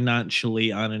 both financially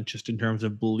and just in terms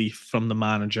of belief from the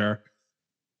manager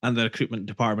and the recruitment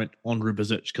department on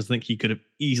Rubezic, because I think he could have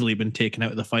easily been taken out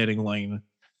of the firing line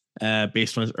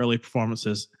based on his early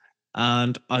performances.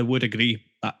 And I would agree.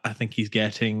 I think he's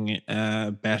getting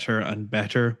better and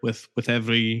better with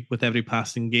every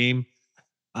passing game.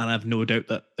 And I have no doubt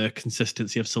that the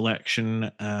consistency of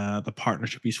selection, the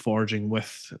partnership he's forging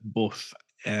with both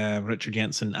Richard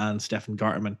Jensen and Stefan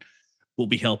Garterman will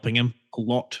be helping him a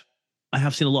lot. I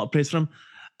have seen a lot of praise from him.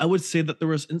 I would say that there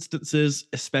was instances,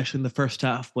 especially in the first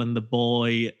half, when the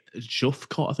boy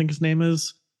Jofcott, I think his name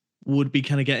is, would be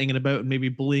kind of getting it about and maybe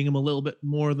bullying him a little bit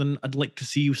more than I'd like to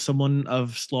see someone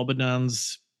of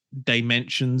Slobodan's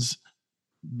dimensions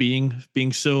being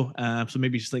so. So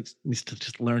maybe just needs to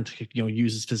just learn to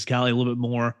use his physicality a little bit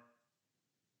more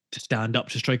to stand up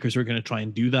to strikers who are going to try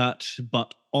and do that.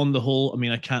 But on the whole, I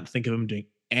mean, I can't think of him doing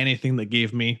anything that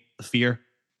gave me the fear.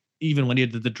 Even when he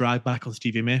did the drag back on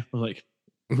Stevie May, I was like,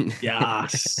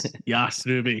 yes,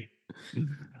 Ruby.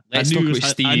 Let's talk about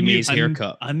Stevie May's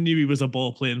haircut. I knew he was a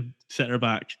ball playing centre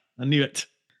back. I knew it.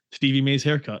 Stevie May's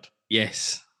haircut.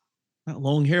 Yes. That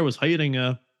long hair was hiding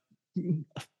a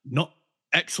not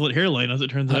excellent hairline, as it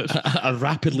turns out. A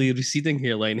rapidly receding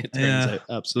hairline, it turns out.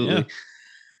 Absolutely.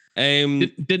 Yeah.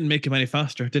 Didn't make him any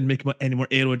faster. Didn't make him any more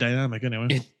aerodynamic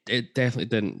anyway. It definitely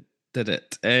didn't, did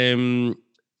it? And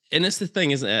it's the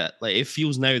thing, isn't it? Like, it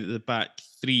feels now that the back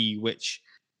three, which,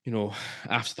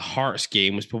 after the Hearts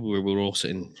game was probably where we were all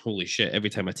sitting, holy shit, every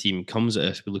time a team comes at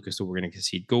us, we look as though we're going to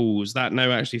concede goals. That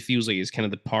now actually feels like it's kind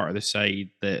of the part of the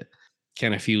side that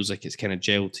kind of feels like it's kind of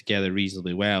gelled together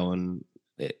reasonably well. And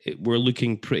we're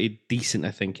looking pretty decent,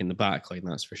 I think, in the back line,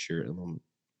 that's for sure at the moment.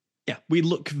 Yeah, we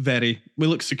look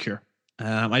secure.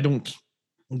 I don't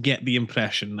get the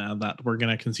impression that we're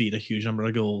going to concede a huge number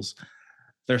of goals.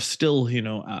 There's still,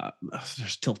 there's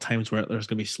still times where there's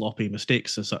going to be sloppy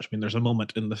mistakes as such. I mean, there's a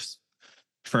moment in this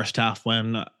first half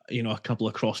when, a couple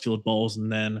of cross-field balls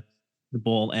and then the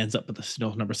ball ends up at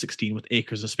the number 16 with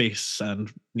acres of space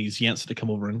and needs Jensen to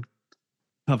come over and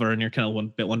cover. And you're kind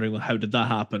of wondering, well, how did that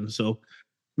happen? So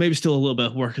maybe still a little bit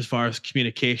of work as far as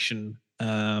communication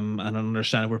and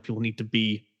understanding where people need to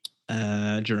be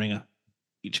during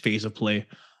each phase of play.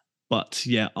 But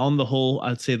yeah, on the whole,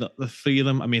 I'd say that the three of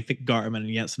them, I mean, I think Garterman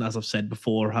and Jensen, as I've said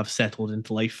before, have settled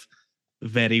into life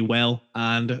very well.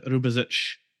 And Rubezic,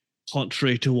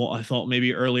 contrary to what I thought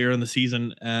maybe earlier in the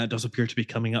season, does appear to be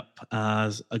coming up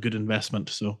as a good investment.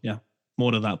 So yeah,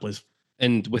 more of that, please.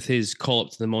 And with his call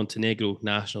up to the Montenegro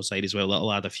national side as well,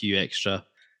 that'll add a few extra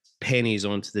pennies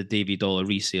onto the Davy Dollar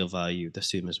resale value, I'd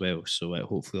assume, as well. So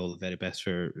hopefully all the very best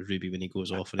for Ruby when he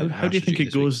goes off. How do you think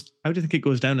it goes? How do you think it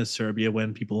goes down in Serbia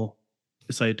when people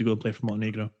decided to go and play for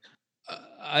Montenegro?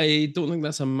 I don't think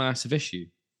that's a massive issue,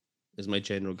 is my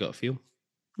general gut feel.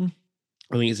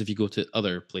 I think it's if you go to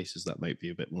other places, that might be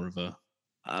a bit more of a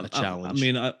challenge.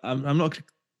 I'm not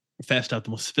professed to have the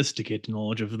most sophisticated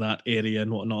knowledge of that area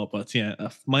and whatnot, but yeah,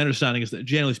 my understanding is that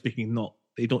generally speaking,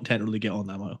 they don't tend to really get on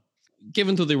that well.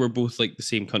 Given though they were both like the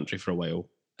same country for a while.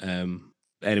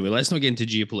 Anyway, let's not get into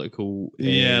geopolitical.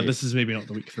 Yeah, this is maybe not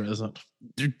the week for it, is it?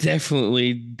 They're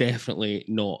definitely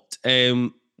not.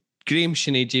 Graham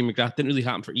Shinney, Jay McGrath didn't really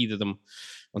happen for either of them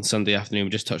on Sunday afternoon. We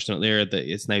just touched on it there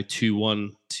that it's now 2-1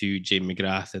 to Jay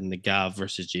McGrath in the Gav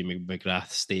versus Jay McGrath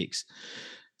stakes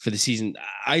for the season.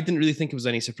 I didn't really think it was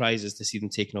any surprises to see them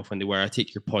taken off when they were. I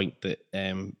take your point that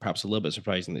perhaps a little bit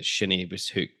surprising that Shinney was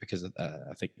hooked, because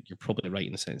I think you're probably right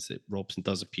in the sense that Robson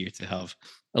does appear to have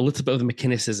a little bit of the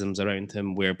mechanicisms around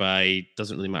him, whereby it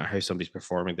doesn't really matter how somebody's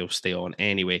performing, they'll stay on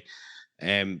anyway.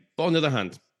 But on the other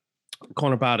hand,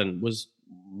 Connor Barron was,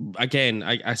 again,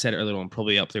 I said it earlier on,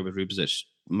 probably up there with Rubezic,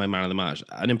 my man of the match.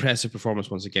 An impressive performance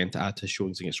once again to add to his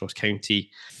showings against Ross County.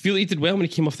 I feel he did well when he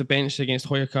came off the bench against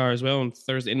Hoyokar as well on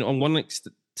Thursday. And on one,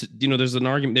 there's an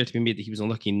argument there to be made that he was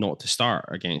unlucky not to start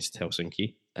against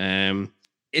Helsinki.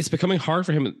 It's becoming hard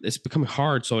at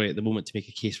the moment to make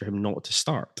a case for him not to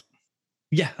start.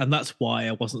 Yeah, and that's why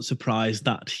I wasn't surprised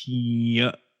that he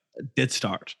did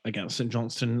start against St.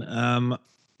 Johnstone.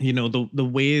 The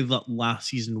way that last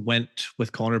season went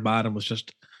with Connor Barron was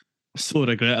just so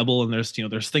regrettable, and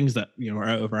there's things that are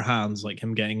out of our hands, like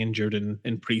him getting injured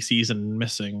in pre-season,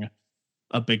 missing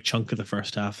a big chunk of the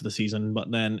first half of the season,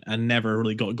 but then and never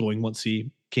really got going once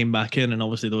he came back in. And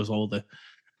obviously there was all the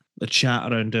chat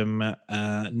around him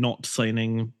not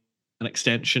signing an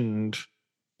extension,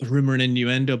 and rumor and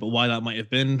innuendo about why that might have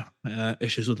been,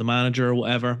 issues with the manager or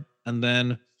whatever. And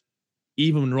then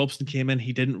even when Robson came in,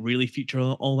 he didn't really feature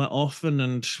all that often,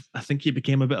 and I think he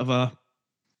became a bit of a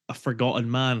forgotten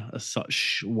man as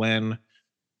such when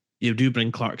you do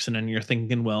bring Clarkson in. You're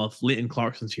thinking, well, if Leighton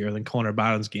Clarkson's here, then Connor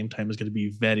Barron's game time is going to be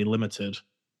very limited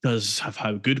because of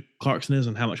how good Clarkson is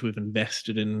and how much we've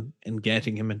invested in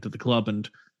getting him into the club. And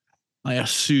I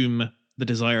assume the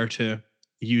desire to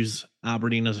use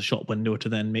Aberdeen as a shop window to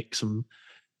then make some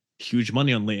huge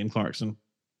money on Leighton Clarkson.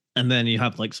 And then you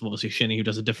have like obviously Shinney, who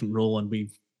does a different role, and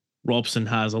Robson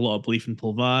has a lot of belief in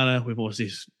Polvara. We've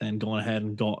obviously then gone ahead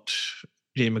and got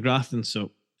Jay McGrath. And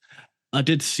so I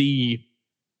did see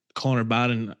Connor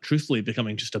Barron truthfully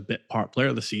becoming just a bit part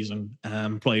player this season,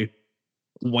 probably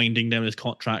winding down his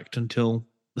contract until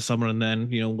the summer, and then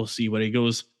we'll see where he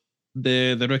goes.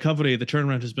 The recovery, the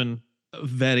turnaround has been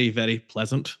very, very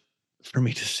pleasant for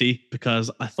me to see,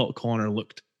 because I thought Connor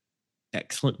looked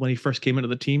excellent when he first came into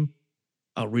the team.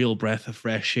 A real breath of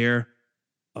fresh air,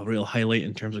 a real highlight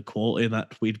in terms of quality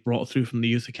that we'd brought through from the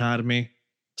youth academy.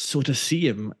 So to see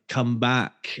him come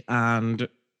back and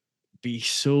be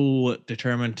so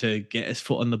determined to get his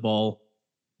foot on the ball,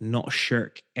 not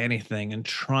shirk anything, and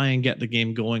try and get the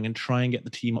game going and try and get the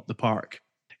team up the park,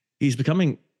 he's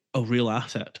becoming a real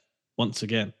asset once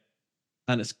again.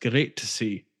 And it's great to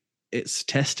see. It's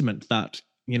testament that,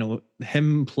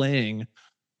 him playing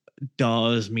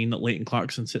does mean that Leighton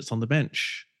Clarkson sits on the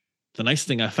bench. The nice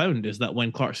thing I found is that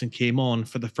when Clarkson came on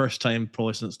for the first time,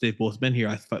 probably since they've both been here,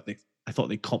 I thought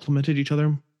they complemented each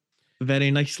other very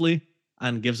nicely,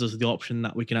 and gives us the option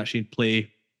that we can actually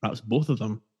play perhaps both of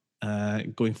them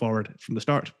going forward from the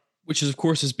start. Which, of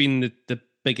course, has been the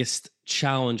biggest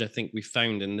challenge I think we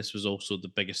found, and this was also the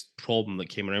biggest problem that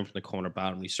came around from the Connor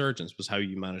Barron resurgence, was how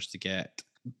you managed to get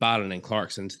Barron and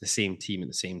Clarkson to the same team at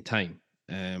the same time.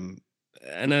 And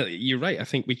you're right. I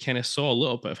think we kind of saw a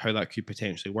little bit of how that could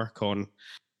potentially work on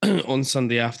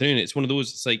Sunday afternoon. It's one of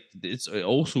those. It's like it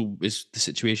also is the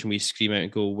situation we scream out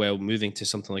and go, well, moving to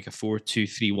something like a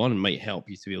 4-2-3-1 might help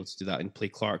you to be able to do that and play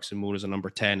Clarkson more as a number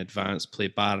 10 advance, play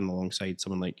Barron alongside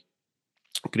someone like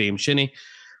Graham Shinney.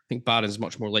 I think Barron's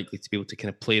much more likely to be able to kind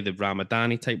of play the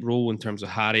Ramadani type role in terms of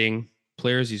harrying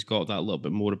players. He's got that little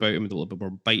bit more about him, with a little bit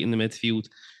more bite in the midfield,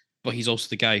 but he's also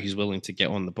the guy who's willing to get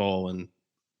on the ball and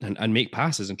make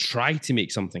passes and try to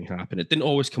make something happen. It didn't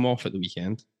always come off at the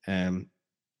weekend. There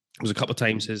was a couple of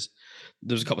times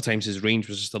his range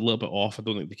was just a little bit off. I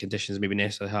don't think the conditions maybe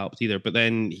necessarily helped either. But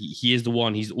then he's the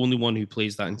only one who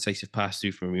plays that incisive pass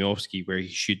through from Miovski, where he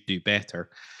should do better,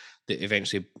 that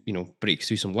eventually breaks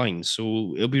through some lines.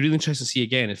 So it'll be really interesting to see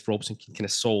again if Robson can kind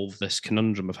of solve this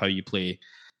conundrum of how you play,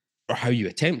 or how you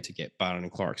attempt to get Barron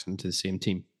and Clarkson into the same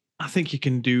team. I think you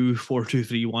can do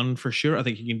 4-2-3-1 for sure. I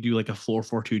think you can do like a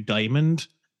 4-4-2 diamond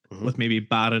with maybe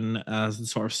Barron as the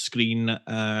sort of screen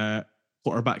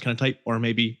quarterback kind of type, or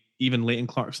maybe even Leighton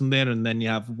Clarkson there, and then you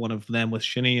have one of them with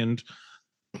Shinney. And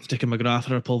Sticking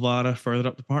McGrath or Pulvara further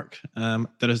up the park.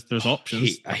 There's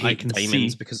options. I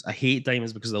hate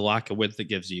diamonds because of the lack of width it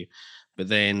gives you. But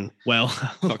then, well,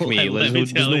 fuck me,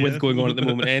 there's no width going on at the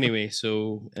moment anyway.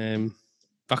 So,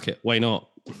 fuck it, why not?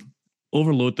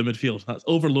 Overload the midfield. That's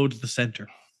overload the centre.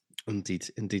 Indeed.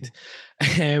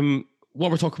 What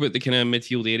we're talking about the kind of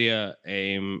midfield area,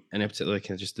 and in particular,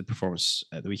 kind of just the performance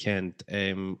at the weekend.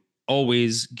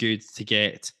 Always good to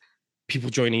get people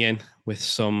joining in with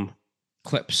some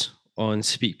clips on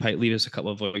SpeakPipe. Leave us a couple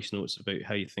of voice notes about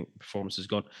how you think the performance has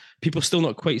gone. People still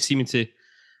not quite seeming to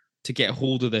get a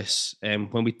hold of this.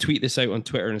 When we tweet this out on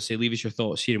Twitter and say leave us your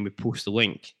thoughts here, and we post the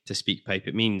link to SpeakPipe,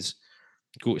 it means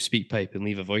go to SpeakPipe and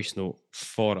leave a voice note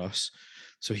for us.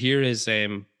 So here is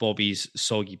Bobby's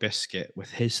Soggy Biscuit with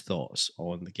his thoughts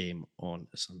on the game on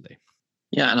Sunday.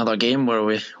 Yeah, another game where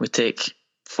we take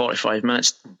 45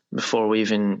 minutes before we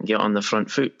even get on the front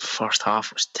foot. First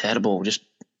half was terrible, just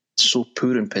so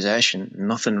poor in possession.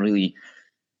 Nothing really.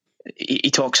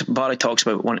 Barry talks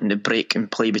about wanting to break and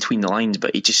play between the lines,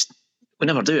 but we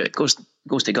never do it. Goes to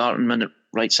Gartenman at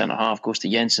right centre half, goes to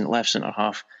Jensen at left centre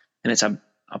half, and it's a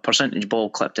percentage ball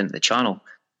clipped into the channel.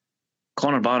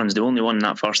 Connor Barron's the only one in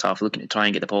that first half looking to try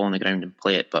and get the ball on the ground and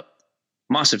play it, but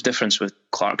massive difference with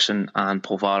Clarkson and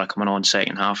Polvara coming on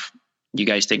second half. You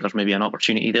guys think there's maybe an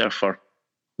opportunity there for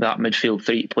that midfield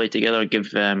three to play together, give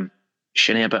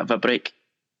Shinnie a bit of a break?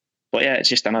 But yeah, it's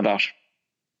just another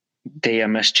day of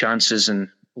missed chances and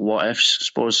what ifs, I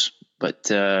suppose. But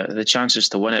the chances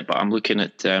to win it, but I'm looking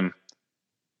at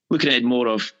it more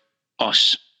of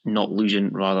us not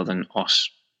losing rather than us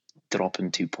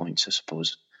dropping 2 points, I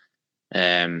suppose.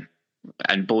 And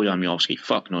Bojan Miovski,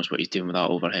 fuck knows what he's doing with that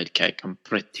overhead kick. I'm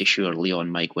pretty sure Leon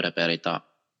Mike would have buried that.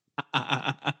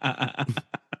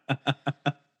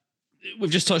 We've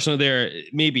just touched on it there.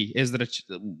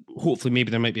 Hopefully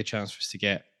maybe there might be a chance for us to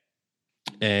get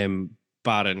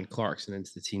Barron, Clarkson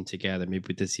into the team together. Maybe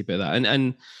we did see a bit of that.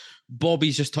 And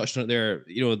Bobby's just touched on it there.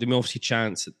 You know, the Miovski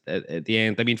chance at the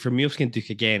end. I mean, for Miovski and Duke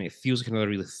again, it feels like another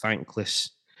really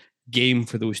thankless game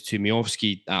for those two.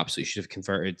 Miovski absolutely should have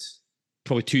converted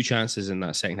probably 2 chances in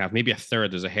that second half. Maybe a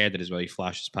third. There's a header as well. He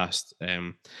flashes past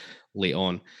late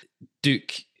on.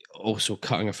 Duke also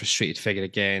cutting a frustrated figure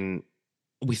again.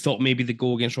 We thought maybe the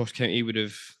goal against Ross County would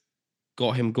have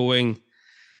got him going.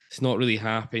 It's not really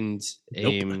happened.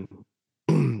 Nope.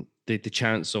 The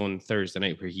chance on Thursday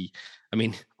night where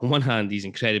on one hand, he's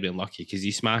incredibly unlucky because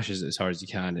he smashes it as hard as he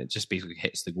can. It just basically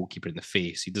hits the goalkeeper in the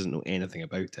face. He doesn't know anything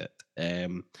about it.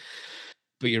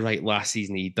 But you're right, last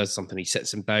season he does something. He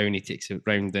sits him down, he takes it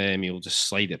round him, he'll just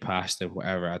slide it past him,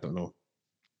 whatever, I don't know.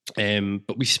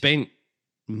 But we spent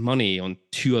money on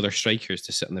 2 other strikers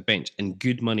to sit on the bench, and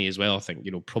good money as well, I think.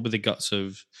 You know, probably the guts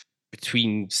of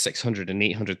between 600 and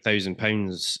 800,000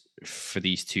 pounds for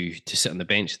these two to sit on the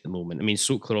bench at the moment. I mean,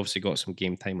 Sokler obviously got some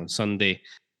game time on Sunday.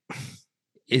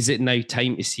 Is it now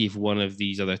time to see if one of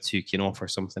these other two can offer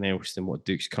something else than what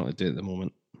Duke's currently doing at the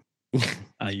moment?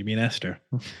 You mean Esther?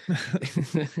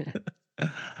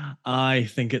 I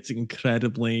think it's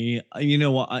incredibly. You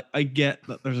know what? I get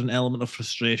that there's an element of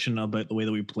frustration about the way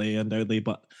that we play, undoubtedly,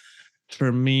 but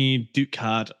for me, Duke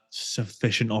had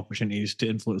sufficient opportunities to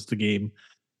influence the game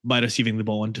by receiving the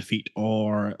ball into feet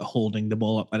or holding the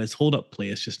ball up, and his hold-up play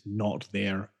is just not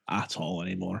there at all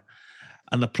anymore.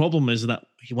 And the problem is that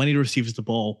when he receives the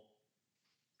ball,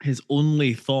 his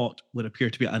only thought would appear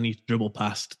to be, I need to dribble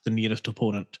past the nearest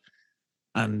opponent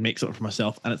and make something for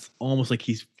myself. And it's almost like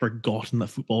he's forgotten that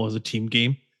football is a team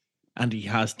game and he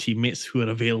has teammates who are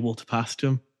available to pass to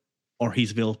him, or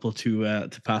he's available to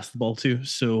pass the ball to.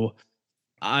 So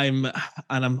I'm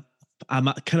kind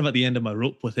of at the end of my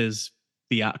rope with his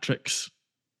theatrics.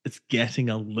 It's getting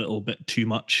a little bit too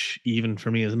much, even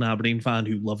for me as an Aberdeen fan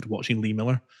who loved watching Lee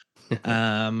Miller.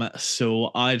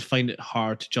 So I'd find it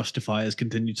hard to justify his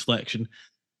continued selection.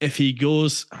 If he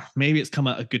goes, maybe it's come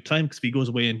at a good time, because if he goes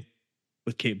away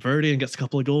with Cape Verde and gets a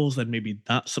couple of goals, then maybe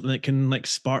that's something that can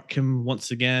spark him once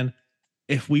again.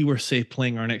 If we were, say,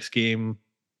 playing our next game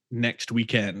next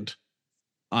weekend,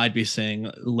 I'd be saying,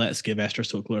 let's give Esther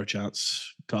Sokler a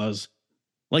chance, because,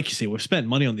 like you say, we've spent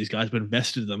money on these guys, we've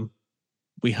invested in them.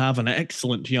 We have an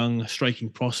excellent young striking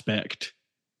prospect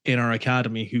in our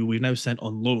academy who we've now sent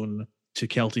on loan to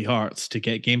Kelty Hearts to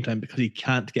get game time because he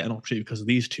can't get an opportunity because of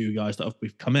these 2 guys that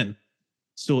we've come in.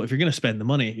 So if you're going to spend the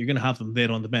money, you're going to have them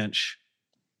there on the bench.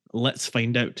 Let's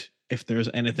find out if there's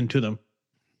anything to them.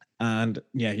 And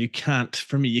yeah, you can't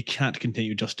continue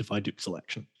to justify Duke's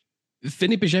selection.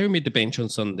 Vinny Bijou made the bench on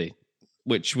Sunday,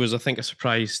 which was, I think, a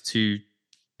surprise to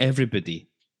everybody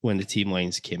when the team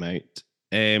lines came out.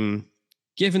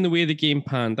 given the way the game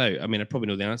panned out, I mean, I probably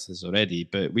know the answer to this already,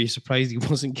 but were you surprised he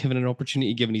wasn't given an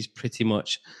opportunity, given he's pretty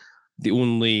much the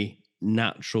only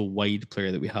natural wide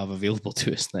player that we have available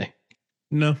to us now?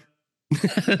 No.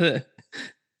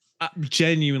 I'm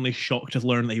genuinely shocked to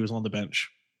learn that he was on the bench.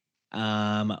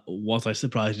 Was I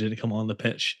surprised he didn't come on the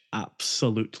pitch?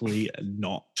 Absolutely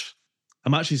not.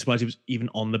 I'm actually surprised he was even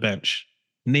on the bench,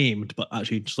 named, but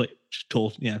actually just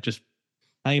told, just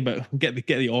hang about, get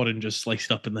the oranges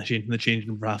sliced up in the changing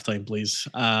room for halftime, please.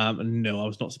 No, I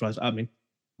was not surprised. I mean,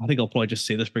 I think I'll probably just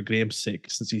say this for Graham's sake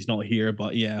since he's not here.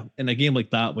 But yeah, in a game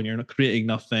like that, when you're not creating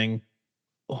nothing,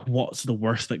 what's the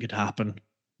worst that could happen?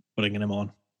 Bringing him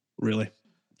on, really.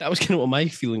 That was kind of what my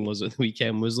feeling was at the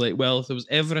weekend. Was like, well, if there was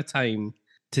ever a time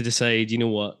to decide, you know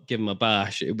what, give him a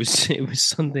bash, it was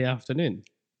Sunday afternoon.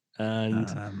 And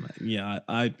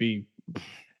I'd be,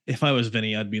 if I was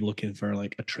Vinny, I'd be looking for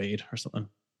like a trade or something.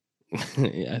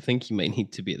 I think he might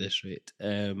need to be at this rate.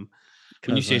 When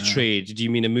you say trade, do you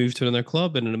mean a move to another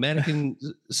club in an American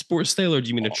sports style, or do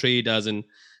you mean a trade as in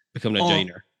becoming a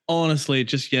joiner? Honestly,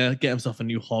 just get himself a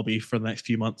new hobby for the next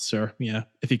few months, or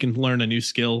if he can learn a new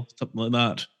skill, something like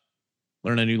that,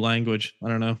 learn a new language. I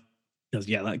don't know, because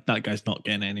that guy's not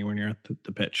getting anywhere near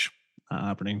the pitch at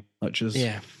Aberdeen, which is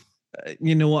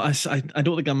you know what, I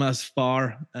don't think I'm as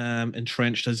far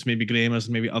entrenched as maybe Graham as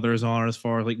maybe others are as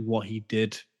far as like what he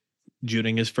did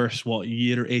during his first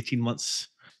year or 18 months.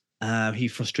 He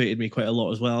frustrated me quite a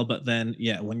lot as well. But then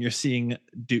when you're seeing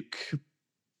Duke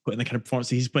putting the kind of performance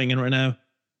he's putting in right now,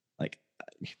 like,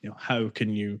 how can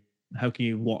you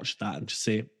watch that and just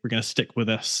say we're going to stick with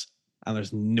this, and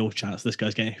there's no chance this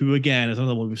guy's getting, who again is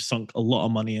another one we've sunk a lot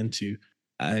of money into,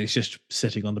 and he's just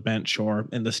sitting on the bench or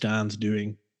in the stands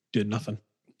doing nothing.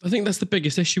 I think that's the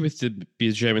biggest issue with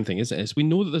the German thing, isn't it? Is we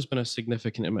know that there's been a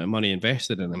significant amount of money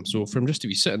invested in him, so for him just to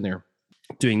be sitting there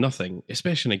doing nothing,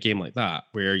 especially in a game like that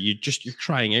where you're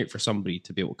crying out for somebody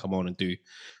to be able to come on and do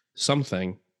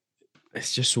something,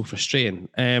 it's just so frustrating.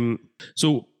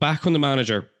 So back on the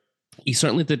manager, he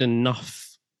certainly did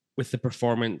enough with the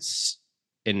performance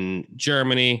in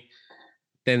Germany,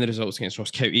 then the results against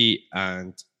Ross County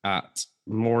and at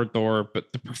Mordor,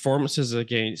 but the performances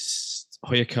against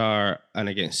HJK and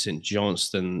against St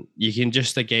Johnstone, you can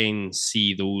just again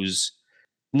see those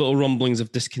little rumblings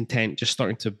of discontent just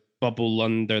starting to bubble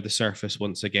under the surface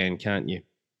once again, can't you?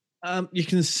 You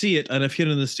can see it, and if you're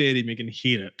in the stadium, you can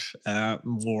hear it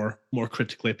more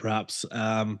critically, perhaps.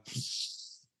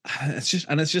 It's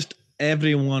just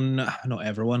everyone, not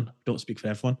everyone, don't speak for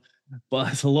everyone,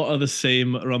 but it's a lot of the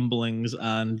same rumblings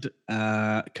and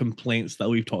complaints that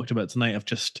we've talked about tonight of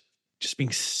just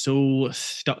being so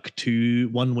stuck to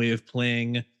one way of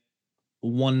playing,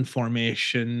 one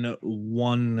formation,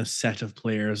 one set of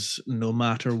players, no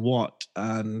matter what.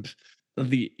 And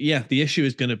the issue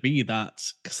is going to be that,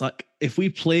 because like if we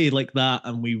play like that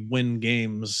and we win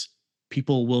games,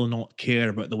 people will not care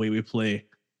about the way we play.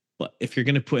 But if you're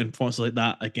going to put in performances like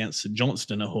that against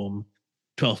Johnstone at home,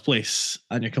 12th place,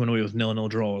 and you're coming away with 0-0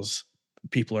 draws,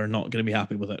 people are not going to be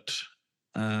happy with it.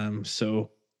 So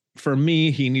for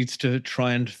me, he needs to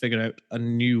try and figure out a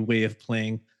new way of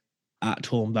playing at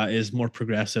home that is more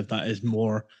progressive, that is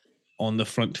more on the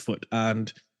front foot.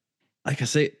 And like I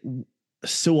say,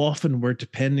 so often we're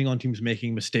depending on teams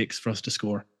making mistakes for us to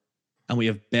score, and we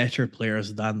have better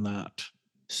players than that.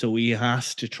 So he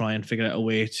has to try and figure out a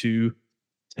way to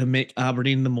make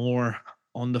Aberdeen the more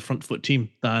on the front foot team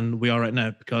than we are right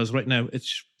now, because right now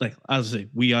it's like, as I say,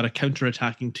 we are a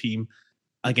counter-attacking team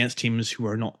against teams who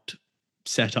are not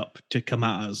set up to come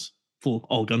at us full,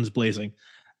 all guns blazing.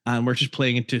 And we're just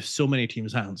playing into so many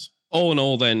teams' hands. All in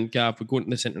all, then, Gav, we're going to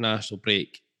this international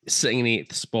break, sitting in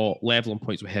 8th spot, level on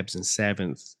points with Hibs in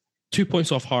 7th, 2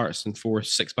 points off Hearts and 4th,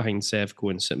 6 behind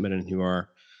Sevco and St Mirren, who are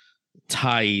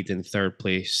tied in 3rd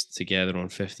place together on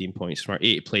 15 points. From our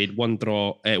 8 played,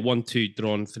 1-2,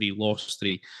 drawn 3, lost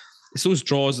 3. It's those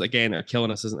draws, again, are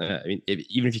killing us, isn't it? I mean,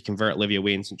 even if you convert Livy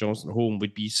away and St Johnstone home,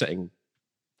 we'd be sitting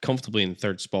comfortably in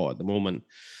 3rd spot at the moment.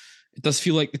 It does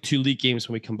feel like the 2 league games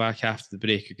when we come back after the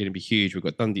break are going to be huge. We've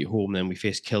got Dundee at home, then we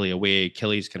face Killie away.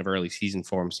 Killie's kind of early season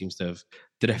form seems to have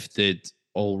drifted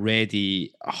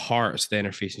already. Hearts then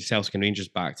are facing Celtic and Rangers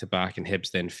back-to-back, and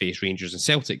Hibs then face Rangers and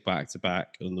Celtic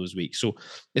back-to-back on those weeks. So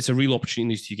it's a real opportunity in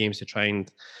these 2 games to try and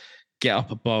get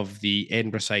up above the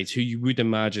Edinburgh sides, who you would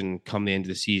imagine come the end of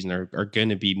the season are going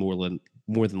to be more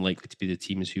than likely to be the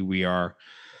teams who we are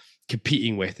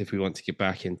competing with if we want to get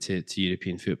back into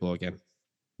European football again.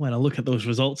 When I look at those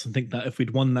results and think that if we'd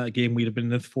won that game, we'd have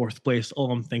been in 4th place,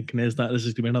 all I'm thinking is that this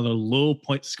is going to be another low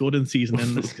point scoring season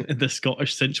in the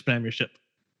Scottish Cinch Premiership.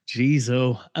 Jeez,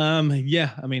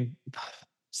 I mean,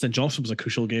 St Johnstone was a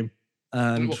crucial game.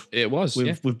 and it was.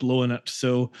 We've blown it.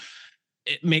 So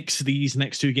it makes these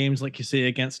next two games, like you say,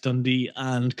 against Dundee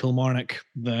and Kilmarnock,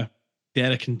 the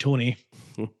Derek and Tony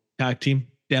tag team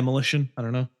demolition. I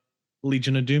don't know,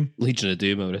 Legion of Doom. Legion of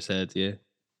Doom, I would have said. Yeah,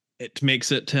 it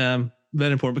makes it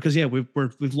very important because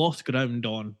we've lost ground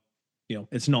on.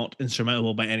 It's not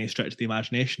insurmountable by any stretch of the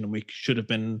imagination, and we should have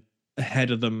been ahead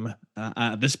of them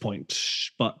at this point.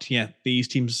 But yeah, these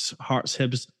teams, Hearts,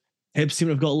 Hibs seem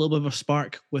to have got a little bit of a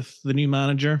spark with the new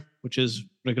manager, which is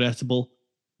regrettable.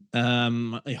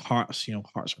 Hearts are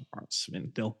Hearts. I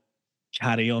mean, they'll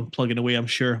carry on plugging away, I'm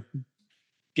sure,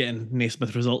 getting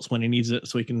Naismith results when he needs it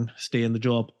so he can stay in the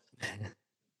job.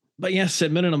 But yes,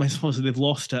 at Minimum, I suppose they've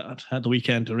lost it at the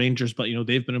weekend to Rangers, but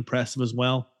they've been impressive as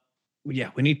well.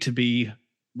 Yeah, we need to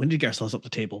get ourselves up the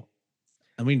table,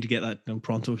 and we need to get that done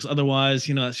pronto, because otherwise,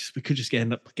 we could just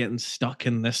end up getting stuck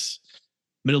in this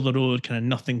middle of the road kind of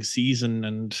nothing season.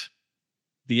 And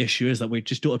the issue is that we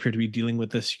just don't appear to be dealing with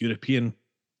this European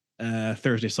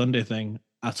Thursday Sunday thing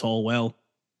at all well,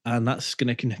 and that's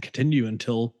going to continue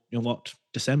until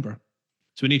December.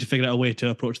 So we need to figure out a way to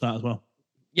approach that as well.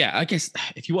 Yeah, I guess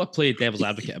if you want to play devil's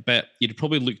advocate a bit, you'd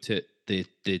probably looked at the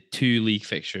two league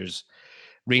fixtures,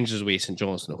 Rangers away, St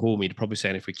Johnstone at home. You'd probably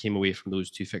say if we came away from those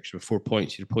two fixtures with 4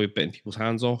 points, you'd probably bitten people's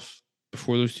hands off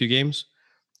before those two games.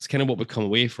 It's kind of what we've come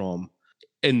away from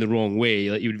in the wrong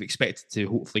way. Like, you would have expected to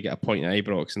hopefully get a point at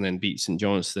Ibrox and then beat St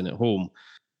Johnstone at home.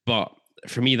 But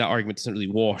for me, that argument doesn't really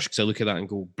wash, because I look at that and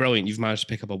go, brilliant, you've managed to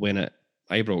pick up a win at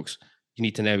Ibrox. You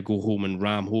need to now go home and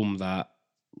ram home that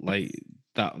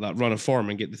run of form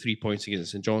and get the 3 points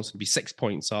against St Johnstone, be 6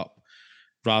 points up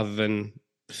rather than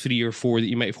 3 or 4 that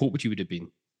you might have hoped you would have been.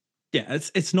 Yeah,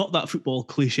 it's not that football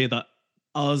cliche that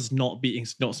us not beating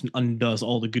St Johnstone undoes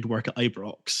all the good work at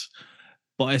Ibrox,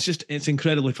 but it's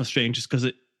incredibly frustrating just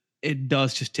because it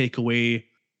does just take away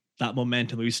that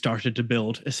momentum that we started to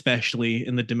build, especially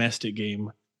in the domestic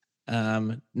game,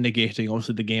 negating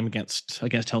obviously the game against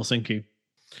Helsinki.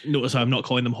 Notice how I'm not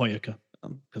calling them Hoyaka,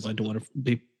 because I don't want to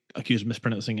be accused of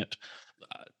mispronouncing it.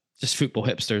 Just football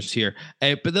hipsters here.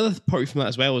 But the other part from that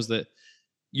as well is that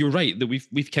you're right, that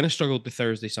we've kind of struggled with the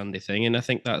Thursday Sunday thing, and I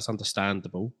think that's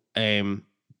understandable.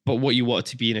 But what you wanted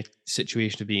to be in a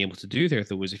situation of being able to do there,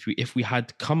 though, was if we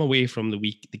had come away from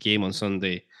the game on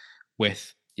Sunday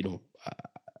with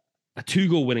a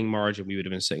 2-goal winning margin, we would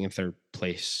have been sitting in third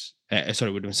place. We would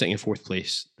have been sitting in fourth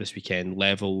place this weekend,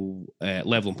 level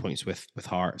in points with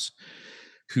Hearts,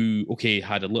 who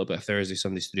had a little bit of Thursday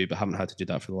Sundays to do, but haven't had to do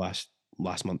that for the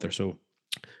last month or so.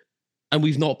 And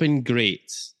we've not been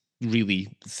great really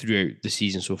throughout the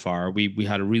season so far. We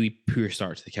had a really poor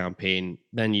start to the campaign.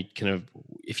 Then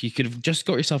if you could have just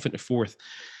got yourself into fourth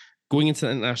going into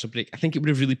the international break, I think it would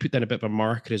have really put down a bit of a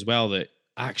marker as well, that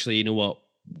actually, you know what,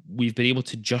 we've been able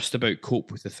to just about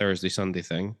cope with the Thursday Sunday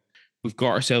thing. We've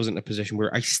got ourselves in a position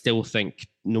where I still think,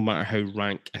 no matter how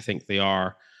rank I think they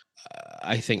are,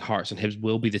 I think Hearts and Hibs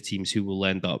will be the teams who will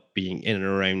end up being in and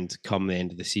around come the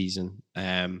end of the season.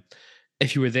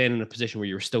 If you were then in a position where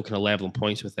you were still kind of leveling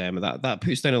points with them, that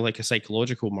puts down a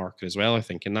psychological marker as well, I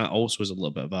think. And that also is a little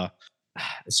bit of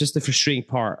it's just the frustrating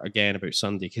part again about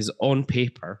Sunday, because on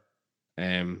paper,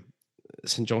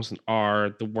 St Johnstone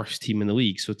are the worst team in the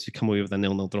league. So to come away with a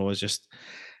 0-0 draw is just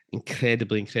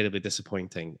incredibly, incredibly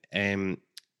disappointing.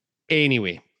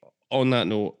 Anyway, on that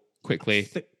note, quickly,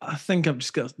 I think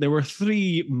there were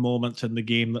 3 moments in the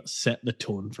game that set the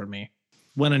tone for me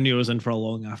when I knew I was in for a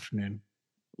long afternoon.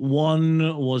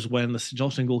 One was when the St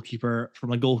Johnstone goalkeeper,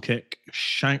 from a goal kick,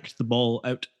 shanked the ball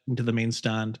out into the main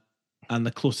stand, and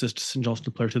the closest St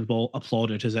Johnstone player to the ball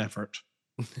applauded his effort.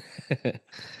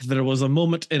 There was a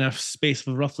moment in a space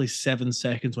of roughly 7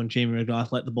 seconds when Jamie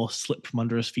McGrath let the ball slip from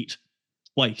under his feet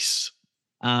twice.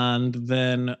 And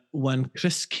then when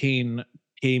Chris Kane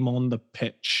came on the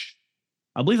pitch,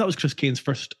 I believe that was Chris Kane's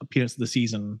first appearance of the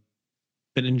season,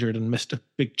 been injured and missed a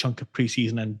big chunk of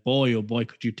preseason, and boy, oh boy,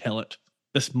 could you tell it.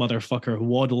 This motherfucker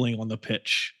waddling on the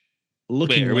pitch.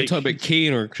 Looking are we talking about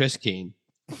Kane or Chris Kane?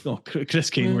 Oh, Chris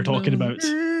Kane we're talking about.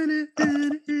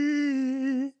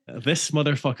 This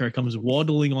motherfucker comes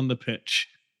waddling on the pitch,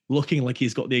 looking like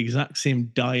he's got the exact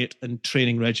same diet and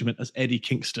training regimen as Eddie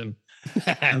Kingston.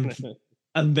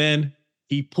 And then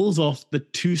he pulls off the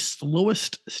 2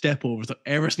 slowest step overs I've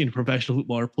ever seen a professional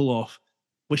footballer pull off,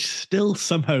 which still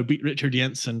somehow beat Richard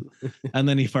Jensen. And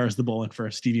then he fires the ball in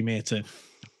for Stevie May to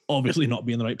obviously not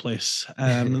be in the right place.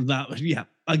 That was,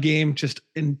 a game just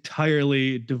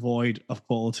entirely devoid of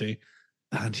quality.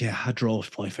 And a draw was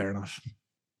probably fair enough.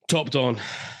 Topped on.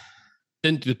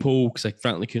 Didn't do the poll because I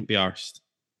frankly couldn't be arsed.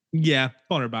 Yeah,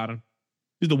 Connor Barron.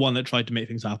 He's the one that tried to make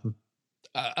things happen.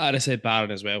 I'd have said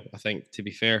Barron as well, I think, to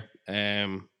be fair.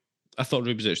 I thought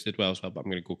Rubizic did well as well, but I'm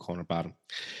going to go Connor Barron.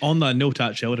 On that note,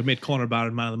 actually, I would have made Connor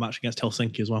Barron man of the match against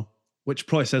Helsinki as well, which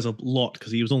probably says a lot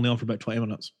because he was only on for about 20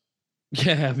 minutes.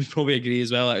 Yeah, I would probably agree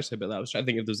as well, actually, but I was trying to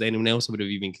think if there was anyone else I would have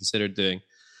even considered doing.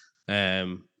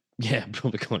 Yeah,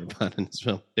 probably Connor Barron as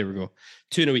well. There we go.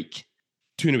 2 in a week.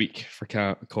 2 in a week for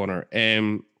Connor.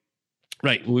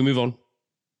 Right, will we move on?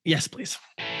 Yes, please.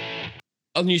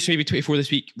 On News maybe 24 this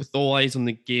week, with all eyes on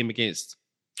the game against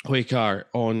HJK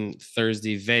on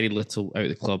Thursday. Very little out of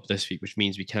the club this week, which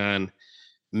means we can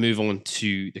move on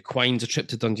to the Quines, a trip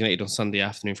to Dundee United on Sunday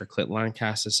afternoon for Clint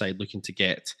Lancaster's side, looking to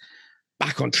get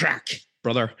back on track,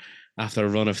 brother, after a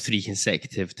run of 3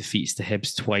 consecutive defeats to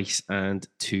Hibs twice and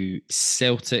to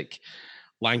Celtic.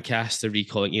 Lancaster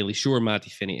recalling Ailey Shore,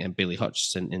 Maddie Finney and Bailey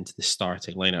Hutchison into the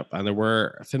starting lineup. And there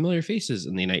were familiar faces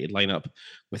in the United lineup,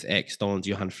 with ex-Dons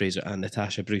Johan Fraser and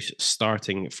Natasha Bruce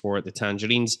starting for the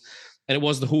Tangerines. And it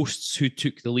was the hosts who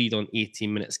took the lead on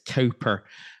 18 minutes. Cowper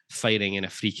firing in a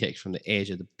free kick from the edge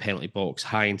of the penalty box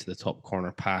high into the top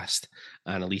corner past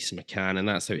Annalisa McCann. And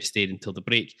that's how it stayed until the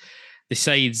break. The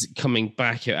sides coming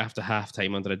back out after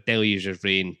halftime under a deluge of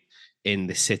rain in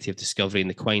the city of Discovery, and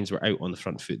the Quines were out on the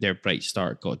front foot. Their bright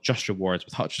start got just rewards,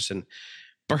 with Hutchison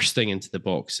bursting into the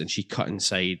box, and she cut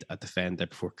inside a defender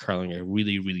before curling a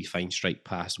really, really fine strike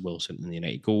past Wilson in the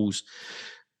United goals.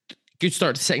 Good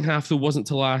start to the second half, though, wasn't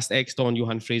to last. Ex-Don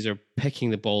Johan Fraser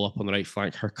picking the ball up on the right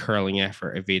flank, her curling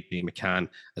effort evading McCann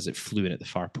as it flew in at the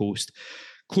far post.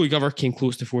 Chloe Gover came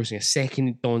close to forcing a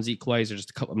second Don's equaliser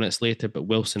just a couple of minutes later, but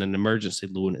Wilson, an emergency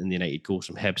loan in the United goals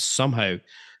from Hibs, somehow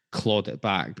clawed it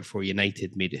back before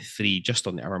United made it 3 just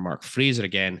on the hour mark. Fraser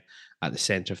again at the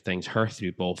centre of things, her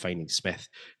through ball finding Smith,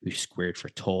 who squared for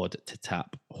Todd to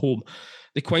tap home.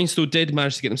 The Quines, though, did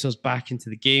manage to get themselves back into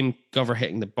the game. Gover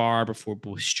hitting the bar before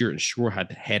both Stewart and Shore had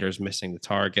headers missing the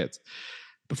target.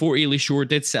 Before Ailey Shore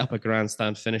did set up a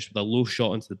grandstand finish with a low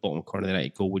shot into the bottom corner of the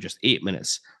United goal with just 8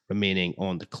 minutes remaining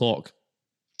on the clock.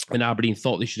 And Aberdeen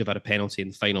thought they should have had a penalty in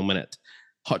the final minute.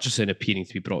 Hutchison appearing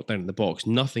to be brought down in the box,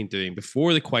 nothing doing,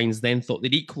 before the Quines then thought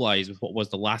they'd equalise with what was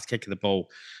the last kick of the ball,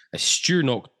 as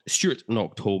Stewart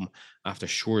knocked home after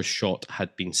Shore's shot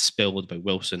had been spilled by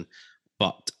Wilson,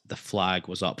 but the flag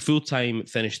was up. Full-time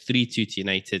finished 3-2 to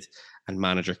United, and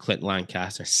manager Clint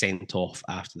Lancaster sent off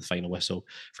after the final whistle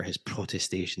for his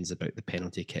protestations about the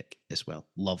penalty kick as well.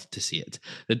 Love to see it.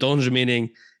 The Dons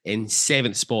remaining in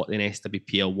 7th spot in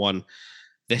SWPL 1.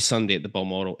 This Sunday at the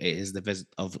Balmoral, it is the visit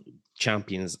of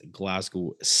champions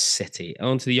Glasgow City.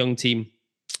 On to the young team.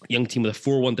 Young team with a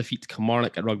 4-1 defeat to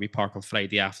Kilmarnock at Rugby Park on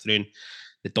Friday afternoon.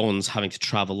 The Dons having to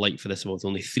travel light for this one with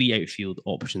only 3 outfield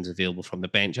options available from the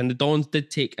bench. And the Dons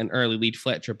did take an early lead.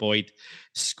 Fletcher Boyd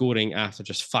scoring after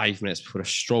just 5 minutes before a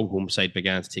strong home side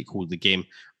began to take hold of the game.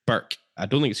 Burke, I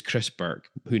don't think it's Chris Burke,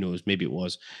 who knows, maybe it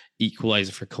was,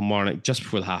 equaliser for Kilmarnock just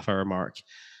before the half-hour mark.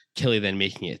 Kelly then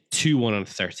making it 2-1 on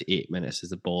 38 minutes as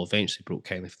the ball eventually broke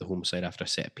kindly for the home side after a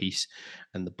set piece,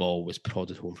 and the ball was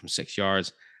prodded home from 6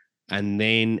 yards. And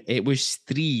then it was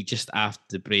 3 just after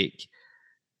the break.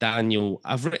 Daniel,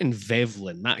 I've written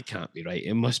Vevlin. That can't be right.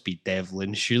 It must be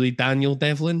Devlin. Surely Daniel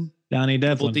Devlin? Danny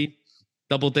Devlin.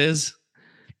 Double Diz.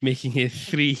 Making it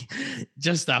 3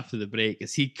 just after the break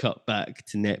as he cut back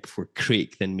to net before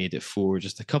Craik then made it 4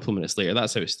 just a couple of minutes later.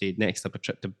 That's how it stayed. Next up, a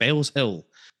trip to Bells Hill.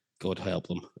 God help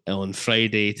them, on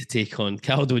Friday to take on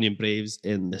Caledonian Braves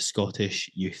in the Scottish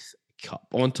Youth Cup.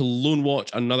 On to Loan Watch,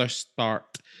 another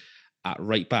start at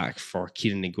right back for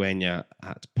Kieran Nguyen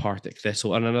at Partick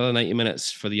Thistle, and another 90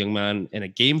 minutes for the young man in a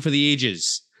game for the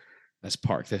ages as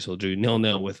Partick Thistle drew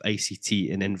 0-0 with ICT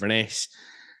in Inverness.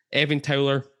 Evan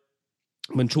Towler,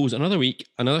 Montrose, another week,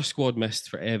 another squad missed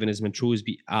for Evan as Montrose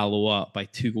beat Alloa by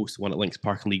 2-1 at Links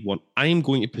Park in League One. I'm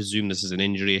going to presume this is an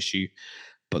injury issue,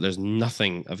 but there's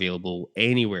nothing available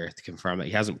anywhere to confirm that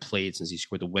he hasn't played since he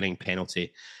scored the winning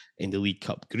penalty in the League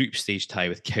Cup group stage tie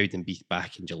with Cowdenbeath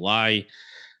back in July.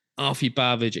 Alfie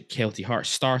Bavidge at Kelty Hearts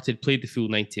started, played the full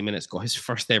 90 minutes, got his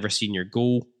first ever senior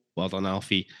goal. Well done,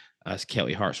 Alfie, as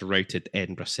Kelty Hearts routed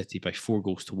Edinburgh City by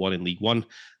 4-1 in League One.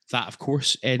 That, of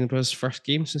course, Edinburgh's first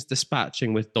game since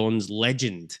dispatching with Don's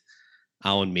legend,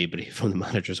 Alan Mabry, from the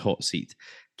manager's hot seat.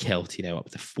 Kelty now up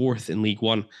to 4th in League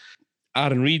One.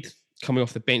 Aaron Reid coming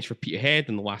off the bench for Peterhead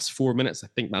in the last 4 minutes. I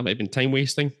think that might have been time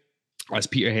wasting, as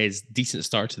Peterhead's decent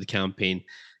start to the campaign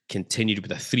continued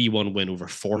with a 3-1 win over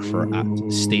Forfar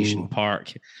at Station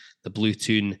Park. The Blue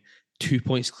Toon 2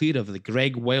 points clear of the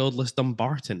Greg Wildless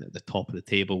Dumbarton at the top of the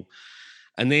table.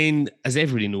 And then, as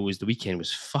everybody knows, the weekend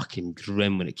was fucking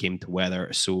grim when it came to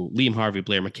weather. So Liam Harvey,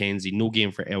 Blair McKenzie, no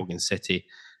game for Elgin City.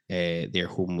 their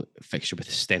home fixture with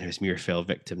Stenhousemuir fell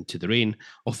victim to the rain.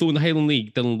 Although in the Highland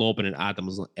League, Dylan Lobbin and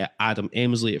Adam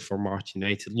Emsley for Martin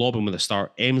United. Lobbin with a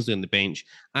start, Emsley on the bench,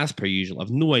 as per usual. I've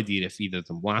no idea if either of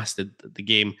them lasted. The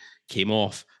game came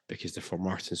off because the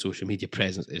Formartine social media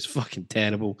presence is fucking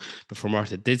terrible. But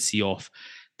Formartine did see off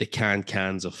the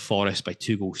cans of Forest by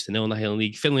 2-0 in the Highland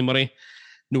League. Finlay Murray,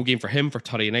 no game for him for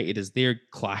Turry United as their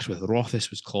clash with Rothes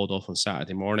was called off on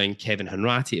Saturday morning. Kevin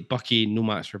Hanratty at Bucky, no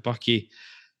match for Bucky.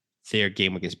 Their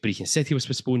game against Brechin City was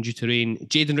postponed due to rain.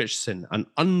 Jayden Richardson, an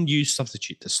unused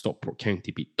substitute to Stockport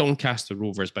County, beat Doncaster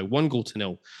Rovers by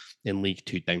 1-0 in League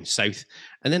Two down south.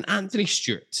 And then Anthony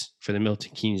Stewart for the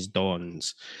Milton Keynes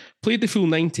Dons played the full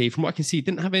 90. From what I can see,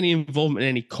 didn't have any involvement in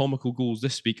any comical goals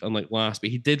this week, unlike last,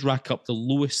 but he did rack up the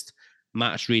lowest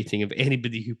match rating of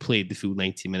anybody who played the full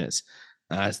 90 minutes,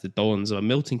 as the Dons of a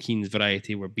Milton Keynes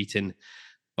variety were beaten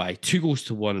by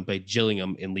 2-1 by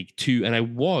Gillingham in League Two. And I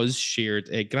was shared,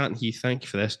 Grant Heath, thank you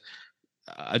for this.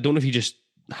 I don't know if he just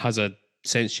has a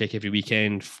sense check every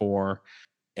weekend for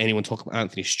anyone talking about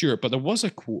Anthony Stewart, but there was a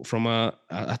quote from a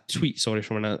tweet,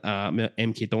 from an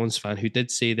MK Dons fan who did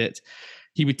say that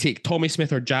he would take Tommy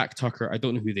Smith or Jack Tucker, I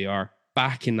don't know who they are,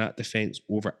 back in that defence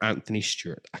over Anthony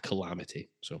Stewart. A calamity.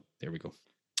 So there we go.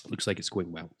 Looks like it's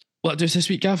going well. Will it do this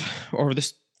week, Gav? Or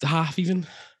this half even?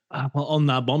 Well, on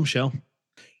that bombshell,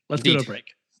 let's go to a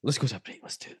break. Let's go to a break.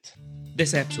 Let's do it.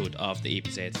 This episode of the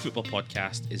ABZ Football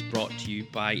Podcast is brought to you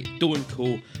by Dough &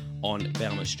 Co. on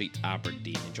Belmont Street,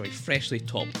 Aberdeen. Enjoy freshly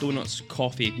topped donuts,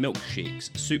 coffee,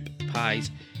 milkshakes, soup,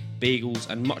 pies, bagels,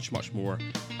 and much, much more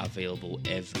available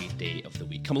every day of the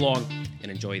week. Come along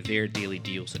and enjoy their daily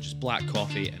deals, such as black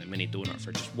coffee and a mini donut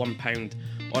for just £1,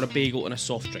 or a bagel and a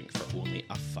soft drink for only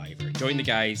a £5. Join the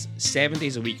guys 7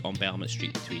 days a week on Belmont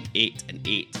Street between 8 and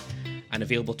 8, and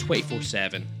available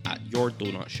 24/7 at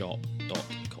yourdonutshop.com.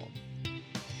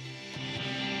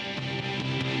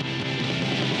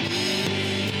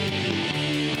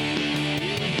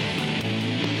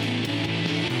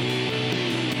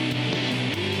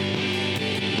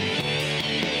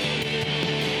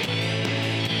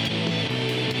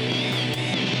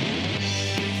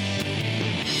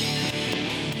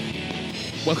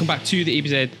 Welcome back to the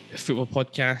ABZ Football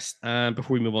Podcast.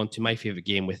 Before we move on to my favourite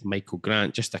game with Michael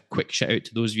Grant, just a quick shout out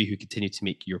to those of you who continue to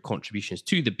make your contributions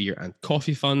to the Beer and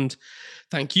Coffee Fund.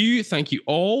 Thank you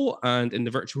all, and in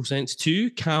the virtual sense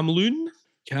to Cam Loon,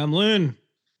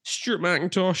 Stuart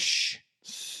McIntosh,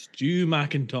 Stu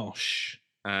McIntosh,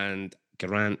 and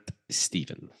Grant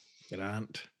Stephen.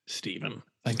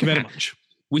 Thank you very much.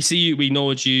 We see you, we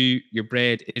acknowledge you, your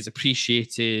bread is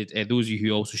appreciated. Those of you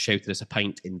who also shouted us a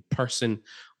pint in person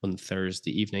on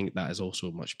Thursday evening, that is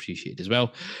also much appreciated as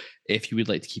well. If you would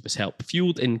like to keep us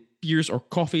fueled in beers or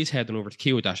coffees, head on over to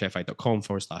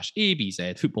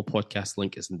ko-fi.com/ABZ Football Podcast.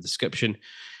 Link is in the description.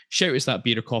 Shout us that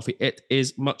beer or coffee. It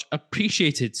is much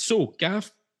appreciated. So,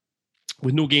 Gav,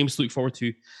 with no games to look forward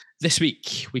to this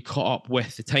week, we caught up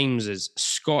with the Times'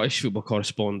 Scottish football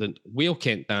correspondent, Whale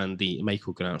Kent dandy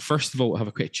Michael Grant. First of all, we'll have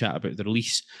a quick chat about the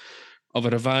release of a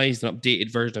revised and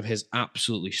updated version of his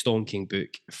absolutely stonking book,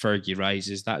 Fergie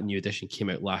Rises. That new edition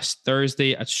came out last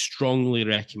Thursday. I'd strongly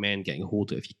recommend getting a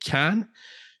hold of it if you can.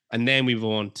 And then we move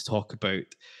on to talk about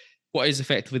what is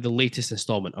effectively the latest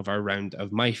installment of our round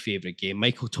of my favourite game.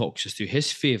 Michael talks us through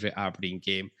his favourite Aberdeen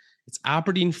game. It's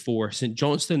Aberdeen 4, St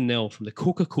Johnstone 0 from the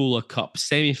Coca-Cola Cup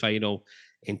semi-final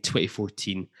in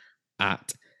 2014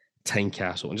 at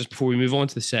Tynecastle. And just before we move on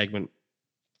to the segment,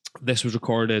 this was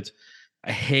recorded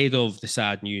ahead of the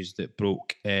sad news that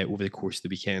broke over the course of the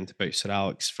weekend about Sir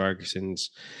Alex Ferguson's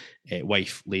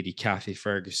wife, Lady Cathy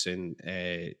Ferguson,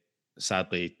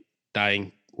 sadly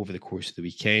dying over the course of the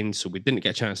weekend. So we didn't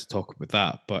get a chance to talk about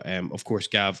that. But of course,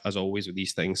 Gav, as always with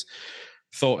these things,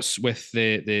 thoughts with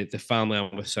the family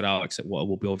and with Sir Alex at what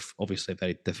will be obviously a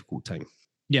very difficult time.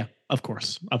 Yeah, of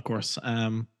course.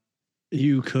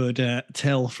 You could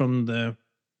tell from the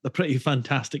pretty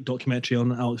fantastic documentary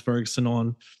on Alex Ferguson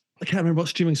on, I can't remember what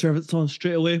streaming service it's on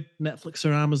straight away, Netflix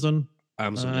or Amazon.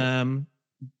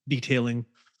 Detailing,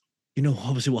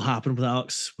 obviously what happened with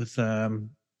Alex with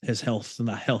his health and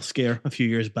that health scare a few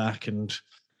years back, and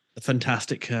the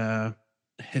fantastic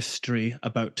history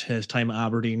about his time at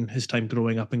Aberdeen, his time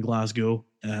growing up in Glasgow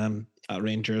at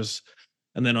Rangers,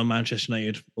 and then on Manchester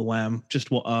United.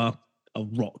 Just what a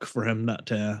rock for him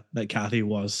that Cathy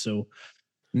was. So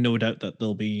no doubt that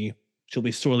she'll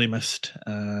be sorely missed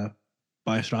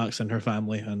by Sir Alex and her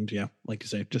family. And yeah, like you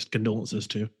say, just condolences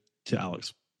to Sir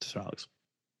Alex.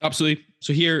 Absolutely.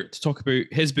 So here to talk about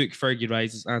his book, Fergie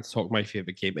Rises, and to talk my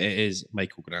favourite game, it is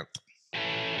Michael Grant.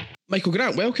 Michael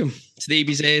Grant, welcome to the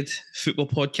ABZ Football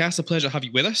Podcast. A pleasure to have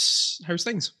you with us. How's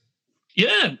things?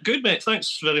 Yeah, good, mate.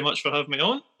 Thanks very much for having me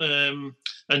on.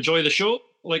 Enjoy the show,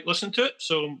 like listening to it.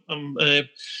 So I'm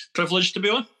privileged to be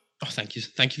on. Oh, thank you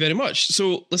very much.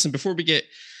 So, listen, before we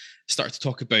start to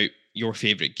talk about your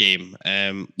favourite game,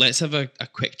 let's have a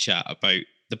quick chat about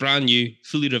the brand new,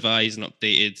 fully revised and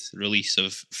updated release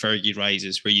of Fergie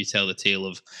Rises, where you tell the tale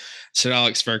of Sir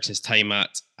Alex Ferguson's time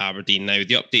at Aberdeen. Now,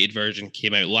 the updated version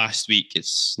came out last week.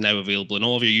 It's now available in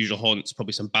all of your usual haunts,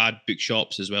 probably some bad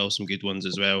bookshops as well, some good ones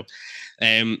as well.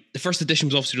 The first edition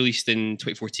was obviously released in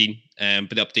 2014, but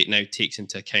the update now takes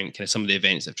into account kind of some of the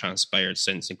events that have transpired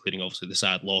since, including obviously the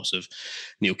sad loss of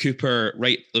Neil Cooper,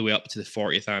 right the way up to the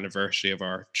 40th anniversary of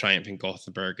our triumph in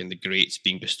Gothenburg and the greats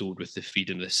being bestowed with the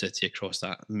freedom of the city across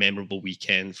that memorable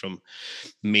weekend from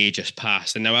May just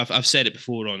past. And now I've said it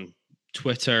before on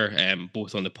Twitter,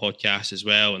 both on the podcast as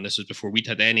well, and this was before we'd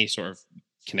had any sort of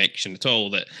connection at all,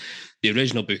 that the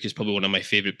original book is probably one of my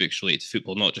favourite books related to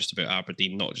football, not just about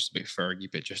Aberdeen, not just about Fergie,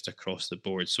 but just across the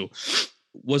board. So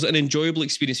was it an enjoyable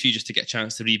experience for you just to get a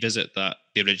chance to revisit the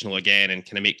original again and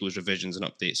kind of make those revisions and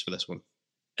updates for this one?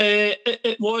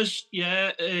 It was,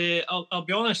 yeah. I'll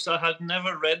be honest, I had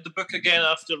never read the book again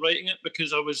after writing it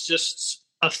because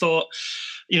I thought,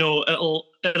 it'll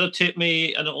irritate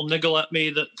me and it'll niggle at me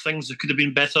that things that could have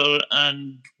been better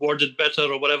and worded better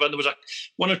or whatever. And there was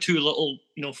one or two little,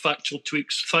 factual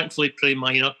tweaks, thankfully pretty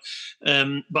minor.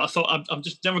 But I thought I'm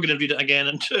just never going to read it again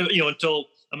until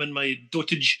I'm in my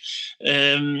dotage.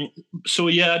 So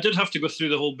yeah, I did have to go through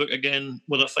the whole book again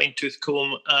with a fine-tooth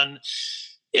comb. And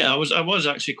yeah, I was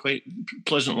actually quite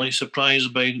pleasantly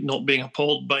surprised by not being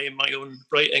appalled by my own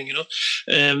writing,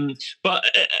 But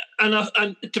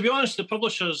to be honest, the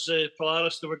publishers,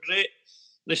 Polaris, they were great.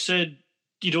 They said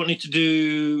you don't need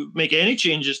to make any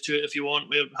changes to it if you want.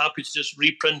 We're happy to just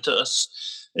reprint it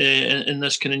in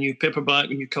this kind of new paperback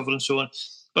and new cover and so on.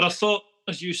 But I thought,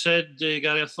 as you said,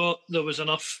 Gary, I thought there was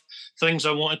enough things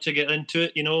I wanted to get into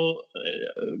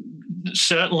it.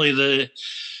 Certainly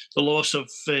the loss of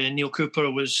Neil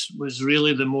Cooper was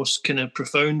really the most kind of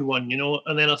profound one,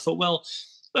 And then I thought, well,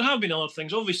 there have been other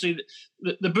things. Obviously,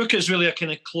 the book is really a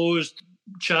kind of closed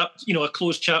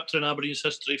chapter in Aberdeen's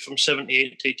history from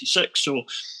 78 to 86. So,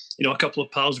 a couple of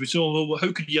pals would say, oh, well,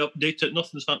 how could you update it?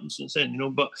 Nothing's happened since then,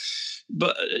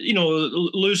 But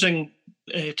losing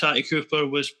Tatty Cooper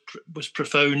was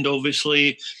profound,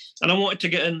 obviously. And I wanted to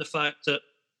get in the fact that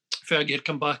Fergie had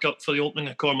come back up for the opening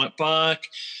of Cormac Park,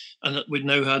 and that we'd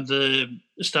now had the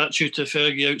statue to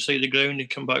Fergie outside the ground. He'd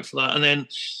come back for that. And then,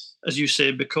 as you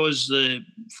say, because the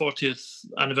 40th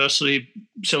anniversary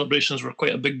celebrations were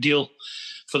quite a big deal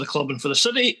for the club and for the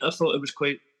city, I thought it was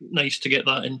quite nice to get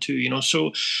that into,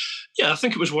 So, yeah, I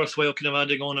think it was worthwhile kind of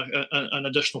adding on an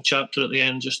additional chapter at the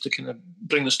end just to kind of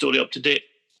bring the story up to date.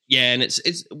 Yeah, and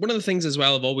it's one of the things as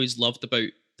well I've always loved about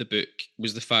the book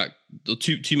was the fact, the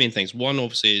two main things. One,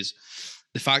 obviously, is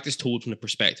the fact it's told from the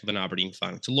perspective of an Aberdeen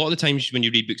fan. So a lot of the times when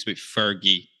you read books about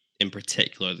Fergie in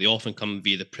particular, they often come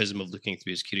via the prism of looking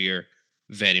through his career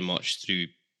very much through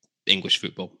English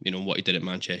football, what he did at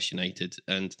Manchester United.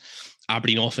 And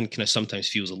Aberdeen often kind of sometimes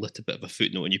feels a little bit of a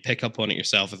footnote. And you pick up on it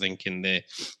yourself, I think, in the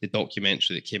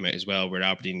documentary that came out as well, where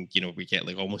Aberdeen, we get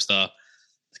like almost it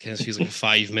kind of feels like a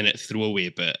 5-minute throwaway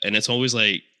bit. And it's always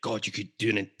like, God, you could do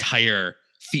an entire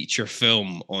feature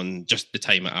film on just the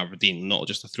time at Aberdeen, not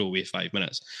just a throwaway 5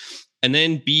 minutes. And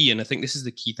then B, and I think this is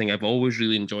the key thing I've always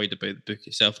really enjoyed about the book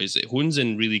itself, is it hones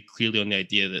in really clearly on the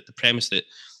idea that the premise that,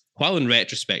 while in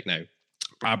retrospect now,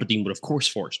 Aberdeen were of course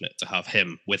fortunate to have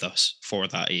him with us for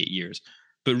that 8 years,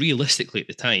 but realistically at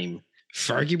the time,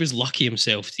 Fergie was lucky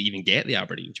himself to even get the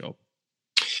Aberdeen job.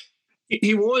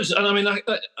 He was, and I mean,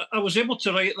 I was able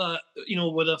to write that,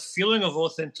 with a feeling of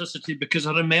authenticity because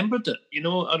I remembered it.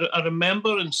 I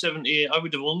remember in '78 I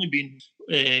would have only been,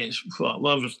 I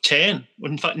was 10,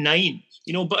 in fact 9.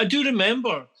 But I do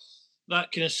remember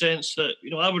that kind of sense that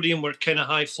Aberdeen were kind of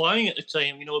high flying at the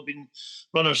time. Been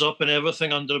runners up and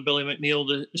everything under Billy McNeil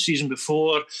the season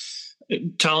before,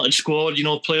 talented squad.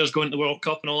 Players going to the World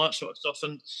Cup and all that sort of stuff,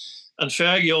 And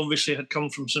Fergie obviously had come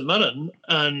from St Mirren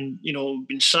and,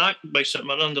 been sacked by St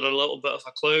Mirren under a little bit of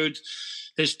a cloud.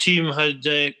 His team had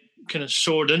kind of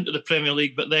soared into the Premier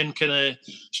League, but then kind of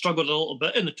struggled a little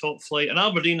bit in the top flight. And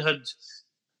Aberdeen had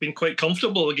been quite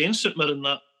comfortable against St Mirren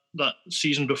that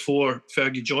season before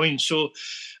Fergie joined. So,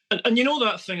 and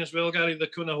that thing as well, Gary, the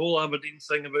kind of whole Aberdeen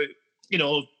thing about,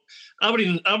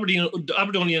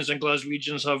 Aberdonians and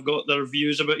Glaswegians have got their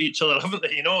views about each other, haven't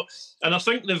they? And I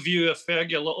think the view of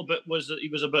Fergie a little bit was that he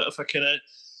was a bit of a kind of,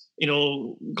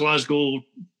 Glasgow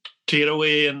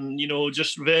tearaway and,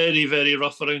 just very, very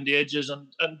rough around the edges and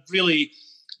really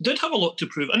did have a lot to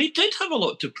prove. And he did have a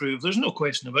lot to prove. There's no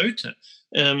question about it.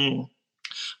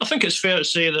 I think it's fair to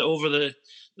say that over the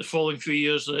following few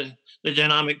years, the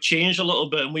dynamic changed a little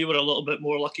bit, and we were a little bit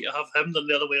more lucky to have him than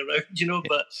the other way around, you know.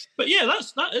 But yeah,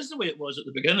 that is the way it was at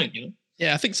the beginning, you know.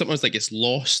 Yeah, I think sometimes that gets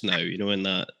lost now, you know, in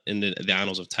the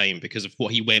annals of time because of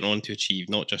what he went on to achieve,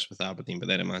 not just with Aberdeen, but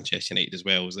then at Manchester United as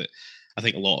well. Is that I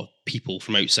think a lot of people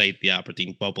from outside the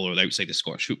Aberdeen bubble or outside the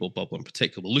Scottish football bubble in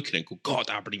particular will look at it and go,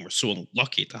 God, Aberdeen were so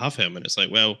lucky to have him. And it's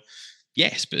like, well,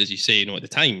 yes, but as you say, you know, at the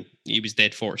time, he was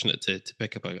dead fortunate to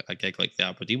pick up a gig like the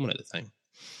Aberdeen one at the time.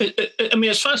 I mean,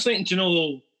 it's fascinating to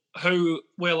know how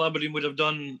well Aberdeen would have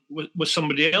done with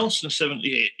somebody else in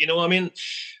 '78. You know, I mean,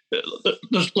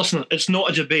 listen, it's not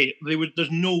a debate.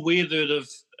 There's no way they would have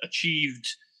achieved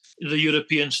the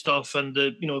European stuff and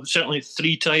certainly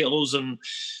 3 titles and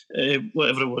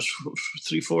whatever it was,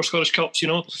 3-4 Scottish Cups. You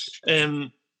know,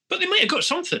 but they might have got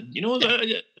something. You know,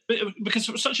 because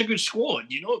it was such a good squad.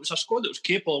 You know, it was a squad that was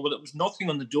capable, but it was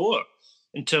knocking on the door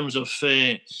in terms of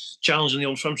challenging the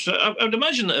old firm. So I would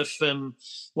imagine that if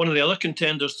one of the other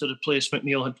contenders to replace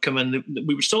McNeil had come in,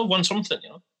 we would still have won something, you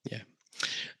know? Yeah.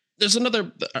 There's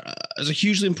a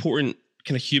hugely important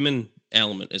kind of human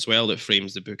element as well that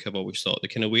frames the book, I've always thought. The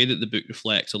kind of way that the book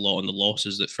reflects a lot on the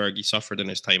losses that Fergie suffered in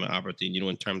his time at Aberdeen, you know,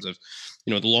 in terms of,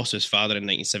 you know, the loss of his father in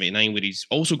 1979, where he's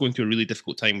also going through a really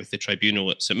difficult time with the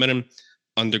tribunal at St Mirren,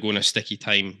 undergoing a sticky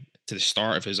time to the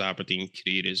start of his Aberdeen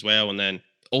career as well. And then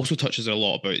also touches a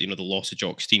lot about, you know, the loss of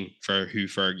Johnstone, for who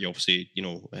Fergie obviously, you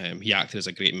know, he acted as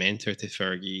a great mentor to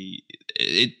Fergie.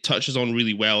 It touches on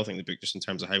really well, I think, the book, just in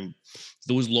terms of how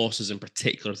those losses in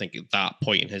particular, I think at that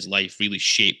point in his life really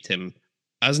shaped him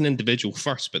as an individual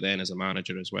first, but then as a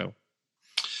manager as well.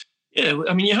 Yeah,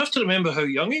 I mean, you have to remember how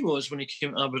young he was when he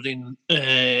came to Aberdeen,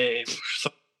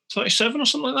 37 or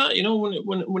something like that, you know,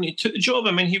 when he took the job.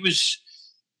 I mean, he was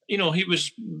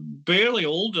barely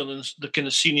older than the kind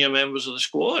of senior members of the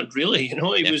squad, really. You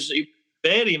know, he was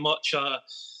very much a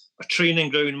training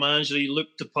ground manager. He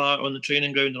looked the part on the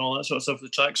training ground and all that sort of stuff, the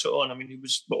tracksuit on. I mean, he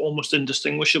was almost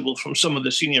indistinguishable from some of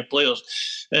the senior players.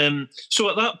 So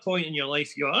at that point in your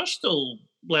life, you are still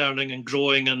learning and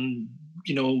growing and,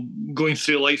 you know, going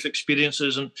through life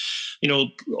experiences. And, you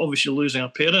know, obviously losing a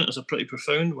parent is a pretty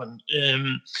profound one.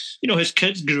 You know, his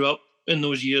kids grew up in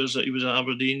those years that he was at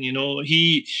Aberdeen. You know,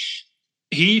 he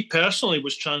personally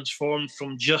was transformed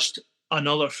from just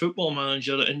another football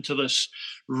manager into this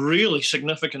really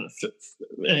significant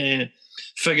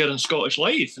figure in Scottish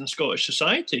life and Scottish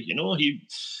society. You know,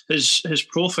 his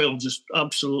profile just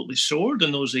absolutely soared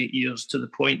in those 8 years, to the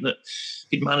point that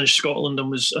he'd managed Scotland and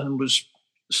was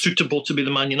suitable to be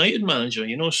the Man United manager.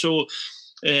 You know, so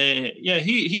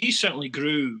he certainly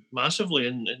grew massively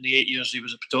in the 8 years he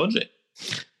was at Pittodrie.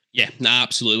 Yeah,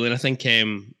 absolutely. And I think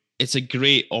it's a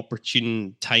great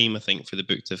opportune time, I think, for the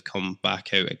book to have come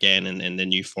back out again in the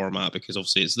new format, because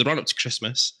obviously it's the run up to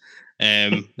Christmas.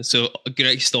 So a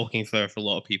great stocking for a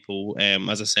lot of people.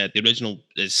 As I said, the original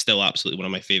is still absolutely one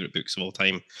of my favourite books of all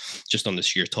time, just on the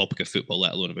sheer topic of football,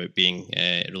 let alone about being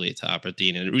related to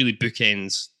Aberdeen. And it really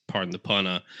bookends, pardon the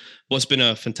pun, what's been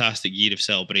a fantastic year of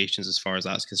celebrations as far as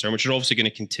that's concerned, which are obviously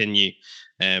going to continue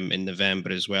in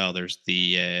November as well. There's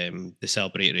the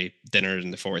celebratory dinner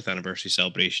and the 40th anniversary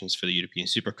celebrations for the European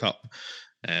Super Cup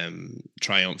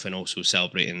triumph, and also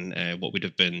celebrating what would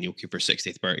have been Neil Cooper's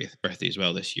 60th birthday as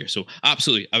well this year. So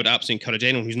absolutely, I would absolutely encourage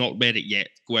anyone who's not read it yet,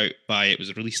 go out, buy it. It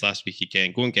was released last week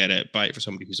again. Go and get it. Buy it for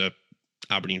somebody who's a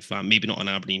Aberdeen fan, maybe not an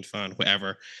Aberdeen fan,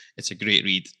 whatever. It's a great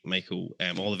read, Michael.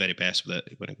 All the very best with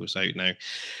it when it goes out now.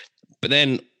 But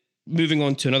then moving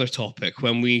on to another topic,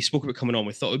 when we spoke about coming on,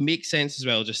 we thought it would make sense as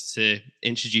well just to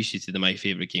introduce you to the My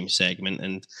Favourite Game segment.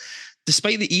 And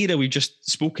despite the era we've just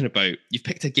spoken about, you've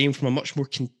picked a game from a much more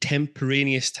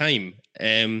contemporaneous time.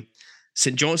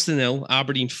 St Johnstone 0,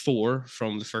 Aberdeen 4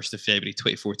 from the 1st of February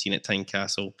 2014 at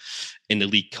Tynecastle in the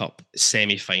League Cup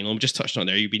semi-final. We just touched on it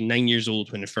there. You'd be 9 years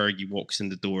old when Fergie walks in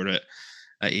the door at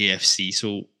AFC.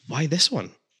 So why this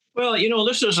one? Well, you know,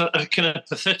 this is a kind of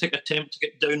pathetic attempt to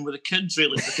get down with the kids,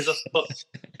 really, because I thought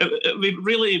it would be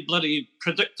really bloody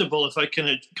predictable if I kind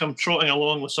of come trotting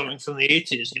along with something from the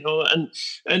 80s, you know, and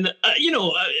you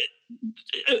know,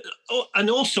 and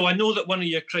also I know that one of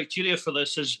your criteria for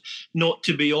this is not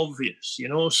to be obvious, you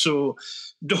know, so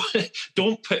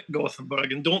don't pick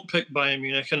Gothenburg and don't pick Bayern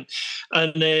Munich, and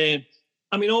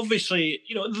I mean, obviously,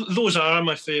 you know, those are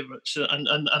my favourites, and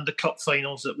the cup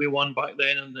finals that we won back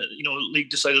then, and the, you know, league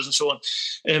deciders and so on.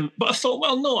 But I thought,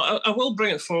 well, no, I will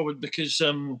bring it forward because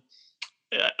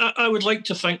I would like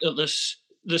to think that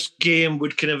this game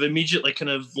would kind of immediately kind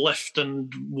of lift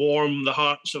and warm the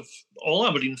hearts of all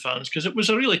Aberdeen fans, because it was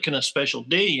a really kind of special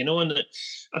day, you know, and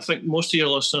I think most of your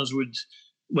listeners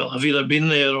I've either been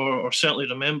there or certainly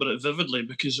remember it vividly,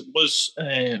 because it was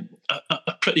a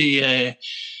pretty.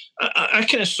 I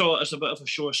kind of saw it as a bit of a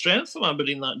show of strength from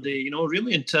Aberdeen that day,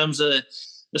 really in terms of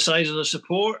the size of the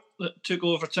support that took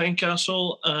over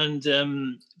Tynecastle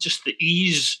and just the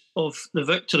ease of the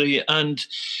victory. And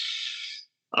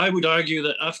I would argue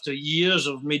that after years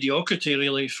of mediocrity,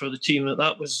 really, for the team,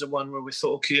 that was the one where we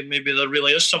thought, okay, maybe there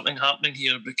really is something happening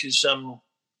here, because,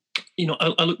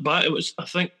 I look back, it was, I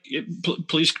think,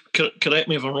 please correct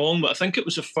me if I'm wrong, but I think it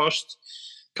was the first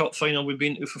cup final we've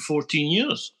been to for 14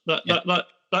 years.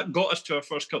 That got us to our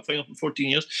first cup final for 14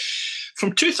 years.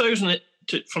 From 2000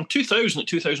 to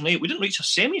 2008, we didn't reach a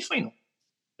semi-final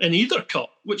in either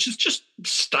cup, which is just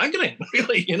staggering,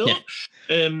 really, Yeah.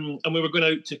 And we were going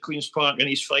out to Queen's Park and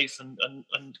East Fife and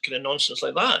kind of nonsense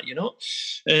like that,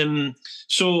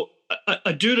 So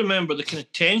I do remember the kind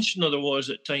of tension that there was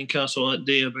at Tynecastle that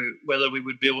day about whether we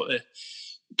would be able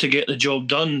to get the job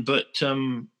done. But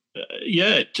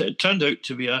it turned out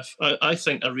to be, I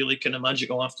think, a really kind of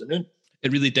magical afternoon.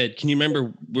 It really did. Can you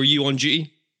remember, were you on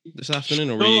duty this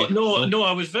afternoon, or were you? No,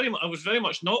 I was very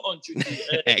much not on duty.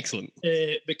 Excellent.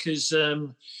 Because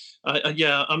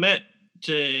I met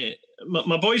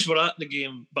my boys were at the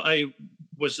game, but I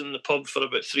was in the pub for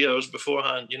about 3 hours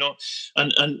beforehand,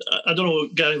 And I don't know,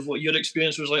 Gary, what your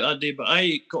experience was like that day, but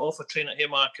I got off a train at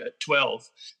Haymarket at 12,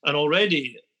 and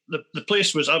already the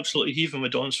place was absolutely heaving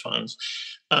with Dons fans.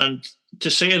 And to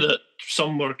say that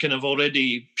some were kind of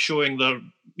already showing their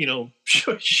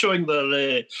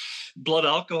blood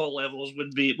alcohol levels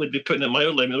would be putting it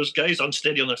mildly. I mean, there was guys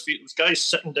unsteady on their feet. There was guys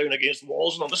sitting down against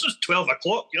walls and all. This was 12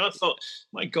 o'clock. I thought,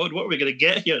 my God, what are we going to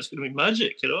get here? It's going to be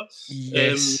magic,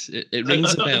 Yes, it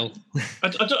rings a bell.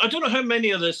 I don't know how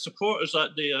many of the supporters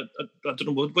that day, I don't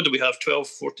know, what do we have, 12,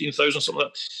 14,000, something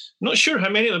like that. I'm not sure how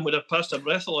many of them would have passed a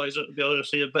breathalyzer, to be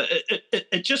honest with you, but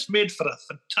it just made for a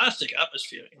fantastic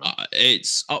atmosphere.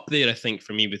 It's up there, I think,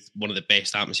 for me, with one of the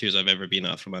best atmospheres I've ever been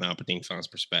at from an Aberdeen fan's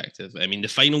perspective. I mean, the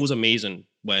final was amazing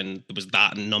when there was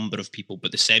that number of people,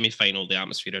 but the semi-final, the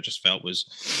atmosphere I just felt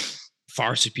was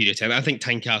far superior to, and I think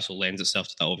Tynecastle lends itself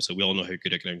to that. Obviously, we all know how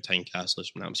good a ground Tynecastle is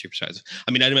from an atmosphere perspective.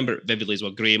 I mean, I remember it vividly as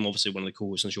well. Graham, obviously one of the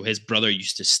co-hosts on the show, his brother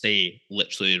used to stay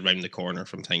literally around the corner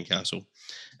from Tynecastle.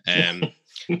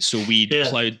 So we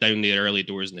ploughed down the early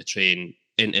doors in the train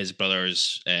into his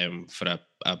brother's for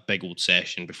a big old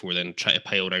session before then try to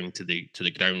pile around to the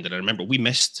ground. And I remember we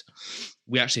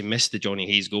actually missed the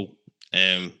Johnny Hayes goal,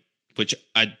 which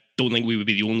I don't think we would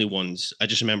be the only ones. I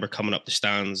just remember coming up the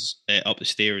stands, up the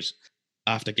stairs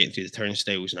after getting through the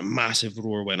turnstiles, and a massive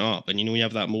roar went up. And you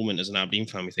have that moment as an Aberdeen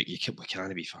fan, we think, we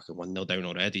can't be fucking 1-0 down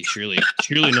already. Surely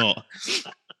not.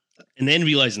 And then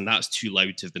realising that's too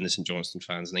loud to have been the St Johnstone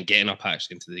fans, and then getting up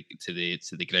actually into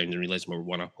the ground and realising we're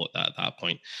 1-up at that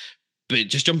point. But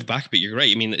just jumping back a bit, you're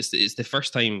right. I mean, it's the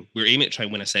first time we're aiming to try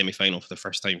and win a semi-final for the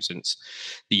first time since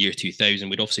the year 2000.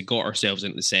 We'd obviously got ourselves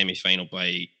into the semi-final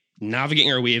by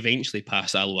navigating our way eventually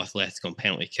past Allo Athletic on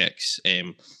penalty kicks.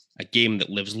 A game that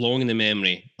lives long in the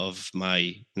memory of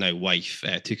my now wife.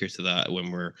 Took her to that when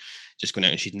we're just going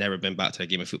out, and she'd never been back to a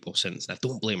game of football since. And I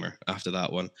don't blame her after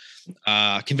that one.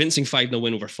 Convincing 5-0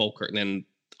 win over Falkirk, and then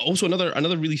also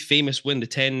another really famous win, the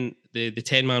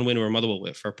 10-man win over Motherwell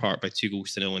at Fir Park by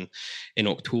 2-0 in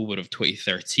October of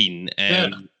 2013.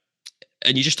 And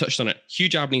you just touched on it.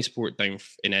 Huge Aberdeen support down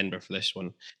in Edinburgh for this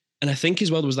one. And I think as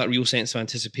well there was that real sense of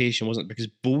anticipation, wasn't it? Because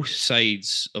both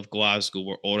sides of Glasgow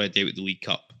were already out of the League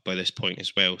Cup by this point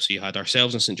as well. So you had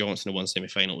ourselves and St Johnstone in one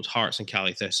semi-final. It was Hearts and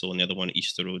Cally Thistle, and the other one at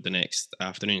Easter Road the next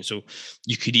afternoon. So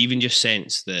you could even just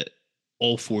sense that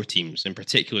all four teams, in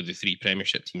particular the three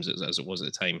Premiership teams as it was at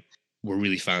the time, were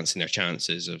really fancying their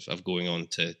chances of going on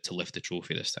to lift the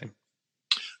trophy this time.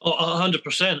 Oh,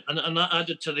 100%. And that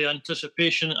added to the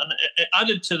anticipation, and it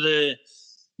added to the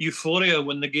euphoria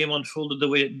when the game unfolded the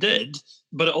way it did,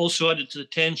 but it also added to the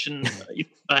tension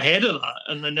ahead of that,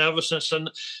 and the nervousness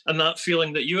and that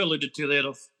feeling that you alluded to there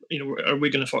of, are we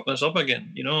going to fuck this up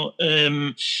again?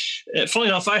 Funny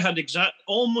enough, I had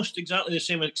almost exactly the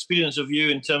same experience of you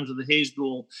in terms of the Hayes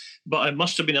goal, but I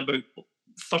must have been about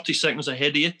 30 seconds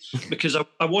ahead of you because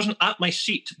I wasn't at my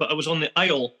seat, but I was on the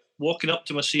aisle walking up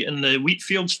to my seat in the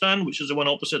Wheatfield stand, which is the one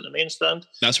opposite the main stand.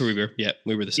 That's where we were. Yeah,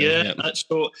 we were the same. Yeah.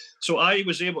 So I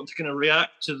was able to kind of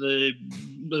react to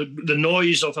the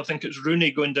noise of, I think it's Rooney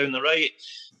going down the right.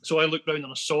 So I looked round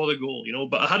and I saw the goal,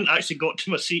 but I hadn't actually got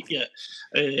to my seat yet.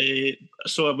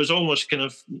 So I was almost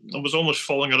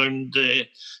falling around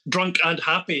drunk and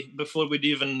happy before I'd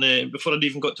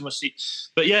even got to my seat.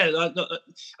 But yeah,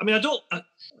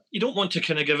 you don't want to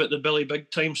kind of give it the Billy Big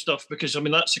Time stuff because,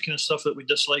 that's the kind of stuff that we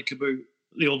dislike about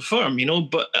the Old Firm,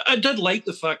 But I did like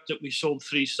the fact that we sold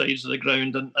three sides of the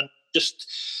ground and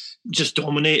just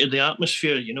dominated the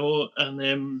atmosphere,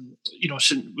 and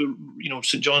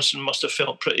St Johnstone must have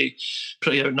felt pretty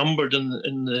outnumbered in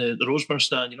the Roseburn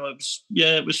stand.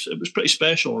 It was pretty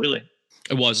special, really.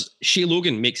 It was. Shea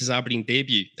Logan makes his Aberdeen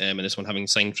debut in this one, having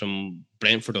signed from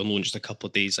Brentford on loan just a couple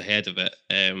of days ahead of it.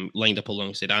 Lined up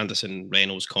alongside Anderson,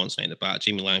 Reynolds, Constantine at the back,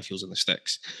 Jamie Langfield's in the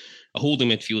sticks. A holding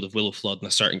midfield of Willow Flood and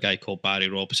a certain guy called Barry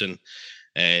Robson,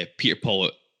 Peter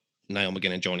Pollitt, Niall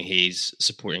McGinn and Johnny Hayes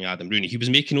supporting Adam Rooney. He was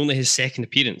making only his second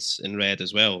appearance in red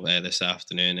as well this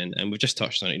afternoon. And we've just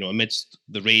touched on it, amidst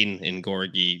the rain in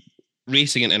Gorgie,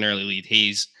 racing into an early lead,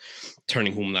 Hayes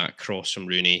turning home that cross from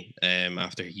Rooney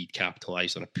after he'd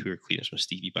capitalised on a poor clearance from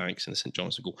Stevie Banks in the St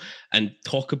Johnstone goal. And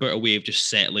talk about a way of just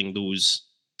settling those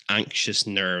anxious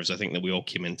nerves, I think, that we all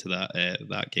came into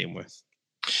that game with.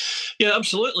 Yeah,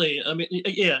 absolutely. I mean,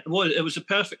 yeah, it was a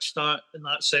perfect start in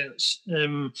that sense.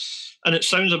 And it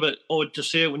sounds a bit odd to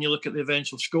say it when you look at the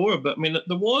eventual score, but I mean,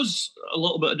 there was a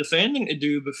little bit of defending to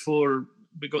do before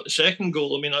we got the second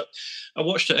goal. I mean, I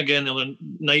watched it again the other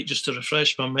night just to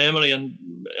refresh my memory, and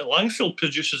Langfield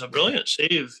produces a brilliant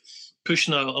save,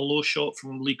 pushing a low shot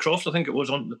from Lee Croft, I think it was,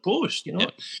 onto the post,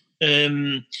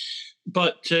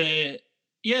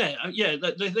 Yeah. Yeah.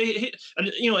 They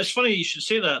and it's funny you should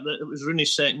say that it was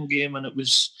Rooney's second game and it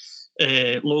was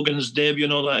Logan's debut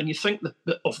and all that, and you think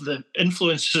of the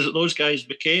influences that those guys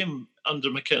became under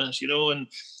McInnes,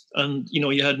 and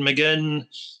you had McGinn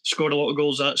scored a lot of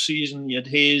goals that season. You had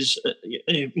Hayes,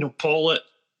 Pollitt,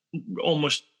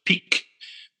 almost peak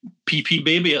PP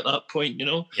baby at that point.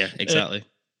 Yeah, exactly.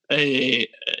 So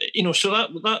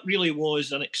that really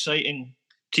was an exciting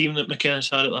team that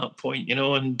McInnes had at that point,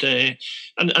 and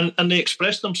they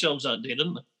expressed themselves that day,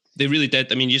 didn't they? They really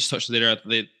did. I mean, you just touched there.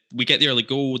 We get the early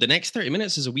goal. The next 30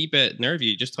 minutes is a wee bit nervy.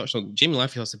 You just touched on Jamie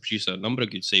Langfield has to produce a number of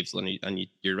good saves, and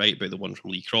you're right about the one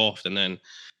from Lee Croft, and then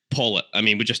Pollitt. I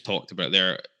mean, we just talked about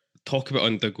there. Talk about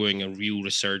undergoing a real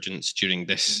resurgence during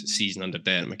this season under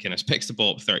Derek McInnes. Picks the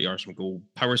ball up 30 yards from goal,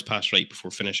 powers past right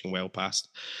before finishing well past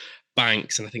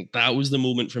Banks, and I think that was the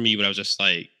moment for me where I was just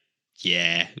like,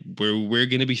 yeah, we're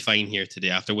going to be fine here today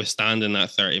after withstanding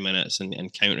that 30 minutes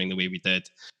and countering the way we did.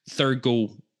 Third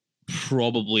goal,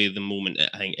 probably the moment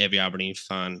I think every Aberdeen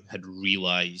fan had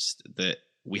realised that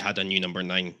we had a new number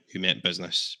 9 who meant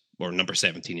business, or number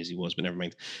 17 as he was, but never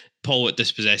mind. Pollitt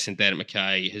dispossessing Derek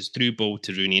Mackay, his through ball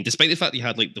to Rooney, and despite the fact he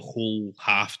had like the whole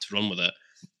half to run with it,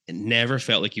 it never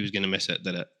felt like he was going to miss it,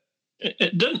 did it?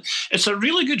 It didn't. It's a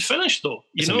really good finish, though.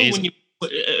 Amazing.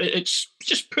 When it's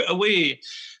just put away.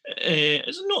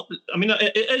 It's not. I mean,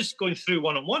 it is going through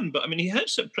 1-on-1, but I mean, he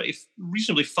hits it pretty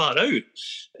reasonably far out.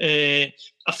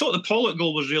 I thought the Pollitt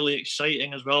goal was really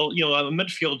exciting as well. A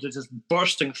midfield is just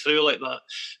bursting through like that,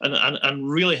 and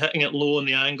really hitting it low on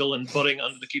the angle and burying it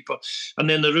under the keeper. And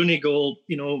then the Rooney goal,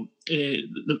 did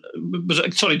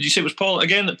you say it was Pollitt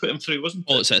again that put him through? Wasn't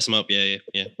Pollitt sets him up? Yeah.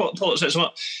 Pollitt sets him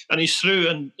up, and he's through,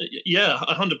 and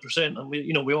 100%.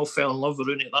 And we all fell in love with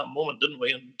Rooney at that moment, didn't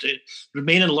we? And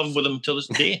remain in love with him till this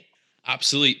day.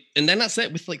 Absolutely. And then that's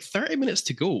it. With like 30 minutes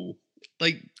to go,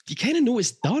 like you kind of know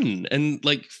it's done. And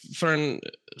like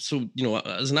as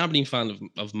an Aberdeen fan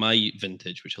of my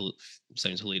vintage, which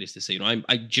sounds hilarious to say,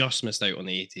 I just missed out on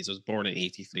the 80s. I was born in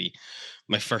 83.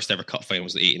 My first ever cup final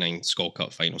was the 89 Skull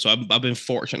Cup final. So I've been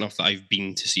fortunate enough that I've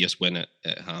been to see us win it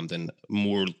at Hampden,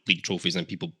 more league trophies than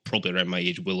people probably around my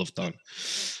age will have done.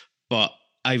 But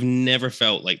I've never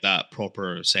felt like that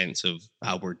proper sense of,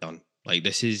 we're done. Like,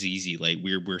 this is easy. Like,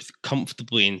 we're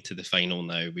comfortably into the final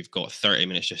now. We've got 30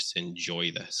 minutes just to enjoy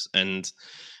this. And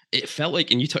it felt like,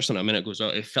 and you touched on it a minute ago as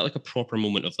well, it felt like a proper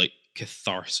moment of like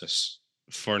catharsis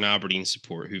for an Aberdeen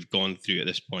support who've gone through at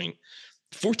this point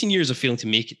 14 years of failing to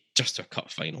make it just to a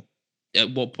cup final. At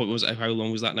what point was it? How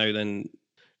long was that now then?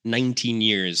 19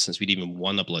 years since we'd even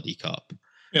won a bloody cup.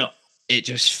 Yeah. It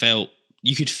just felt,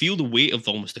 you could feel the weight of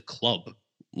almost the club,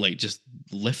 like just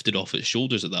lifted off its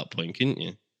shoulders at that point, couldn't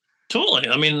you? Totally.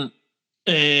 I mean,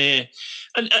 and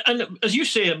as you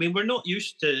say, I mean, we're not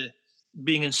used to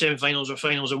being in semi-finals or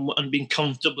finals and being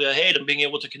comfortably ahead and being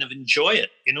able to kind of enjoy it,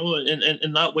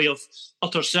 in that way of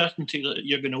utter certainty that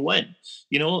you're going to win,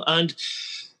 and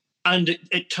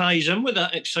it ties in with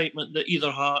that excitement that either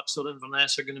Hearts or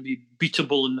Inverness are going to be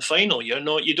beatable in the final.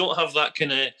 You don't have that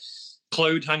kind of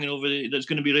cloud hanging over that's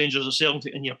going to be Rangers or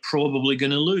Celtic and you're probably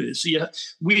going to lose. Yeah,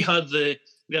 we had the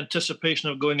anticipation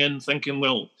of going in thinking,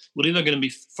 well, we're either going to be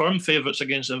firm favourites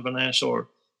against Inverness or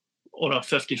or a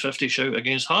 50-50 shout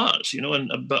against Hearts, and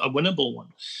a winnable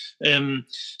one.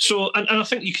 So I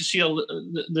think you can see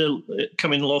the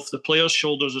coming off the players'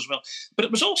 shoulders as well. But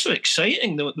it was also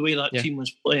exciting the way that team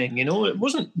was playing. It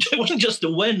wasn't just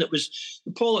the win. It was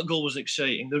the Pollock goal was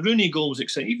exciting. The Rooney goal was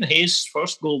exciting. Even Hayes'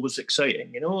 first goal was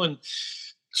exciting. And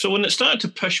so when it started to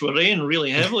push with rain really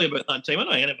heavily about that time, I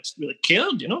don't think anyone really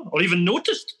cared, or even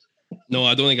noticed. No,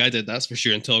 I don't think I did. That's for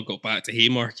sure until I got back to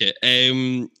Haymarket.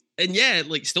 And yeah,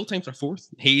 still time for a fourth.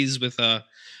 Hayes with a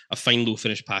fine low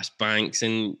finish past Banks.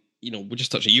 And, we'll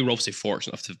just touch it. You were obviously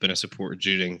fortunate enough to have been a supporter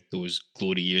during those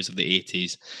glory years of the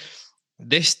 80s.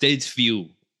 This did feel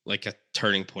like a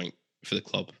turning point for the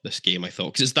club, this game, I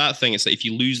thought. Because it's that thing. It's like if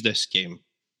you lose this game,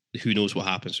 who knows what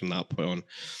happens from that point on.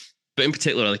 But in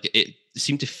particular, it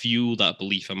seemed to fuel that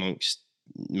belief amongst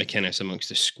McInnes, amongst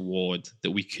the squad,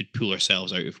 that we could pull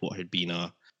ourselves out of what had been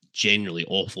a generally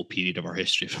awful period of our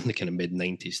history from the kind of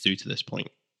mid-90s through to this point.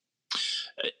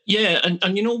 Yeah,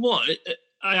 and you know what?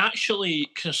 I actually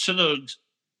considered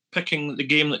picking the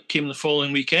game that came the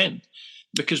following weekend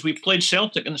because we played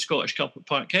Celtic in the Scottish Cup at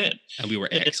Parkhead. And we were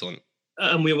excellent.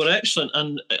 And we were excellent.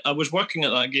 And I was working at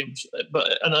that game.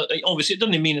 Obviously, it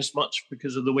didn't mean as much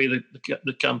because of the way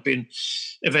the campaign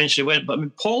eventually went. But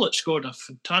Pollitt scored a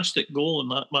fantastic goal in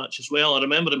that match as well. I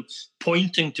remember him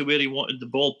pointing to where he wanted the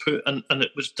ball put, and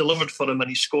it was delivered for him, and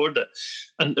he scored it.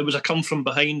 And it was a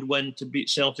come-from-behind win to beat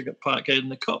Celtic at Parkhead in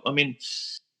the Cup.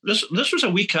 This was a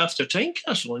week after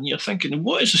Tynecastle, and you're thinking,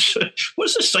 what's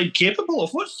this side capable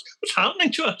of? What's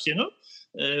happening to us,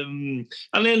 And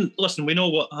then, listen, we know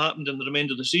what happened in the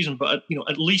remainder of the season, but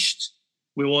at least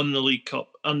we won the League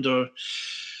Cup under.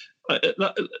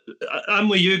 I'm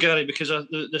with you, Gary, because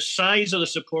the size of the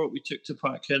support we took to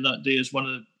Parkhead that day is one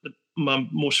of my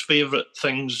most favourite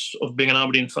things of being an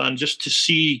Aberdeen fan. Just to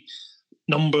see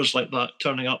numbers like that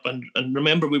turning up, and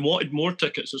remember, we wanted more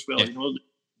tickets as well.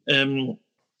 Yeah.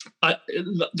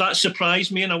 That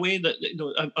surprised me in a way that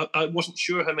I wasn't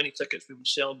sure how many tickets we would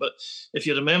sell, but if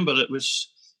you remember, it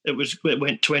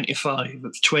went 25, it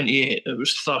was 28, it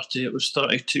was 30, it was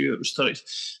 32, it was 30.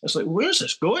 It's like, where's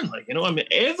this going?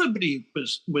 Everybody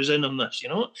was in on this,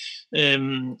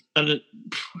 and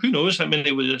who knows how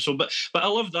many was there. So, but I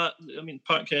love that.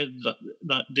 Parkhead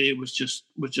that day was just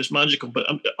magical, but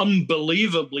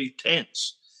unbelievably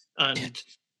tense and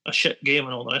a shit game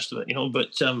and all the rest of it,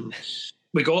 But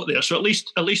we got there, so at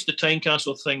least the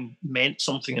Tynecastle thing meant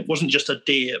something. It wasn't just a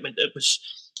day.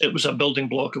 It was a building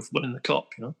block of winning the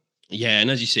cup. Yeah,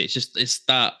 and as you say, it's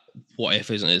that what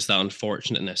if, isn't it? It's that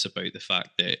unfortunateness about the fact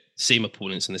that same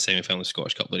opponents in the semi-final of the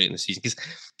Scottish Cup late in the season. Because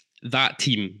that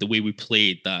team, the way we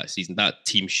played that season, that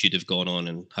team should have gone on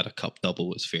and had a cup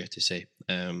double. It's fair to say.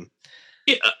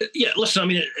 Yeah. Listen,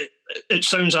 it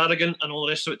sounds arrogant and all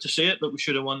the rest of it to say it, but we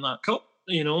should have won that cup.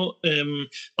 I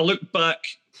look back.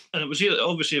 And it was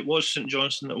St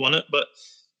Johnstone that won it, but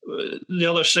the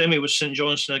other semi was St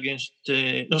Johnstone against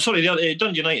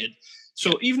Dundee United.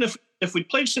 So even if we'd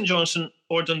played St Johnstone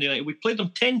or Dundee United, we played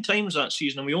them 10 times that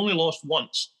season, and we only lost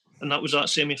once, and that was that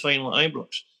semi-final at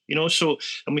Ibrox. So,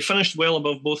 and we finished well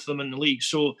above both of them in the league.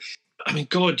 So,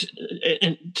 God,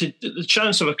 the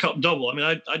chance of a cup double.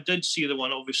 I did see the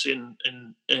one obviously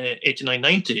in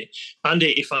 89-90 and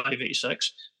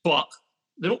 85-86, but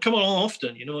they don't come along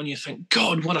often, and you think,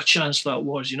 God, what a chance that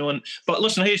was, but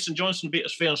listen, hey, St Johnstone beat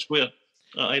us fair and square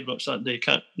at Ibrox that day.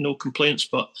 No complaints,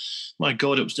 but my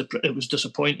God, it was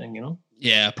disappointing,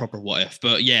 Yeah, a proper what if.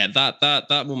 But yeah,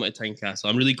 that moment at Tynecastle,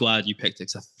 I'm really glad you picked it,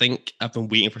 because I think I've been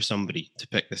waiting for somebody to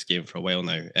pick this game for a while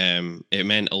now. It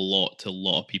meant a lot to a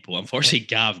lot of people. Unfortunately,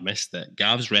 Gav missed it.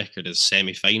 Gav's record as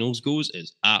semi-finals goes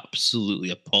is absolutely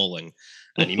appalling.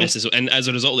 And he misses. And as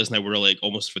a result of this, now we're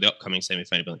almost for the upcoming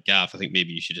semi-final. But Gav, I think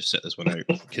maybe you should just sit this one out,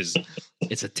 because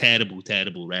it's a terrible,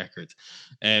 terrible record.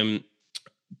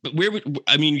 But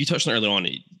you touched on it earlier on.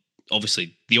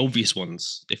 Obviously, the obvious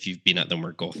ones, if you've been at them,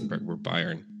 were Gothenburg, were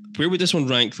Bayern. Where would this one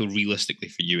rank, though, realistically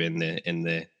for you in the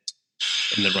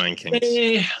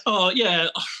rankings?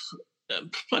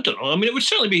 I don't know. It would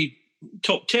certainly be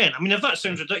top 10. If that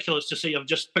sounds ridiculous to say, I've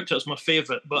just picked it as my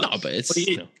favourite, but no, but it's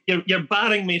you're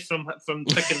barring me from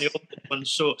picking the obvious one.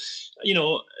 So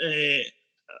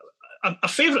a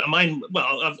favourite of mine.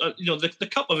 Well, the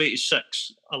Cup of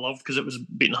 '86 I love because it was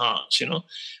beating Hearts, and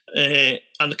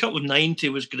the Cup of '90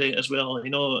 was great as well.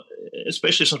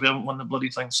 Especially since we haven't won the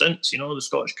bloody thing since. The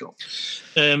Scottish Cup.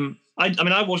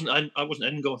 I wasn't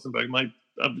in Gothenburg.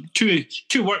 I'm too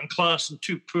working class and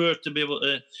too poor to be able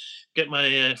to get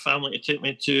my family to take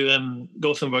me to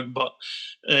Gothenburg, but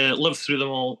lived through them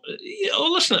all.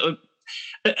 Listen,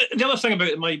 the other thing about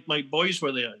it, my boys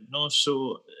were there,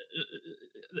 so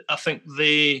I think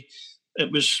it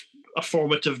was a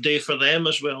formative day for them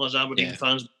as well as Aberdeen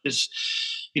fans, because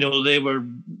they were,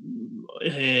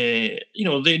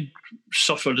 they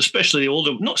suffered, especially the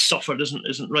older. Not suffered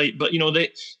isn't right, but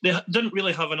they didn't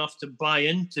really have enough to buy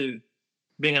into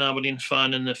being an Aberdeen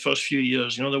fan in the first few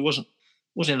years. There wasn't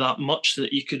that much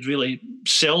that you could really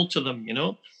sell to them.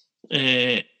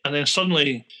 And then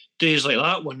suddenly days like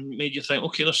that one made you think,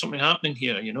 okay, there's something happening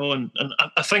here. And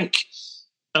I think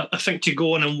to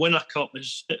go on and win a cup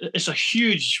it's a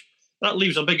huge. That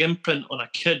leaves a big imprint on a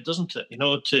kid, doesn't it?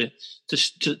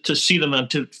 To see them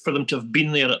and for them to have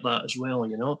been there at that as well. I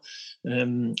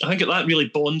think that really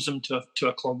bonds them to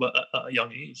a club at a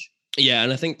young age. Yeah,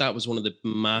 and I think that was one of the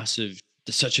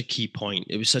such a key point.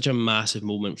 It was such a massive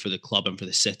moment for the club and for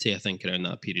the city, I think, around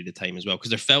that period of time as well,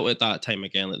 because there felt at that time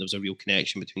again like there was a real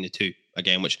connection between the two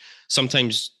again, which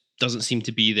sometimes doesn't seem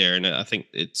to be there, and I think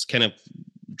it's kind of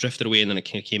drifted away, and then it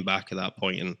kind of came back at that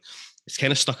point, and it's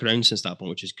kind of stuck around since that point,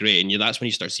 which is great. And that's when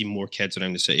you start seeing more kids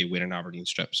around the city wearing Aberdeen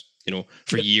strips.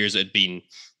 For years it had been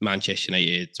Manchester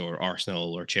United or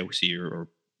Arsenal or Chelsea or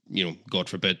God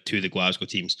forbid, two of the Glasgow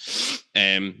teams.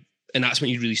 And that's when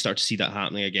you really start to see that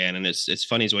happening again. And it's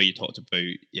funny as well you talked about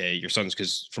your sons,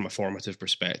 because from a formative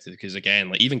perspective, because again,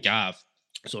 like even Gav,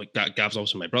 so like Gav's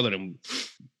also my brother, and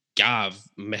Gav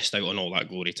missed out on all that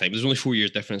glory time. There's only 4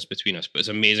 years difference between us, but it's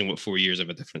amazing what 4 years of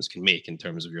a difference can make in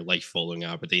terms of your life following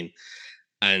Aberdeen.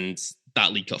 And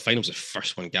that League Cup final was the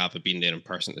first one Gav had been there in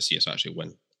person to see us actually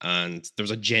win. And there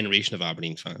was a generation of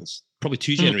Aberdeen fans, probably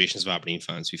two generations of Aberdeen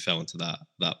fans who fell into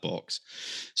that box.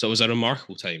 So it was a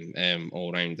remarkable time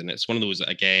all around. And it's one of those that,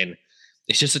 again,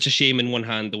 it's just such a shame in one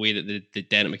hand the way that the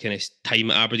Derek McInnes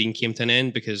time at Aberdeen came to an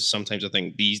end, because sometimes I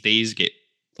think these days get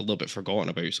a little bit forgotten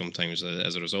about sometimes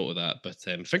as a result of that.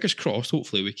 But fingers crossed,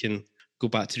 hopefully we can go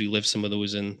back to relive some of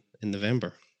those in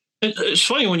November. It's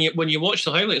funny when you watch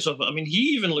the highlights of it. I mean, he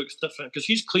even looks different because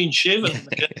he's clean shaven.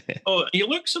 He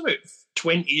looks about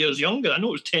 20 years younger. I know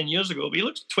it was 10 years ago, but he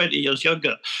looks 20 years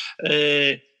younger.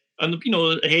 And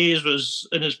Hayes was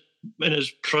in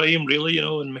his prime, really.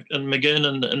 And McGinn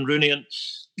and Rooney, and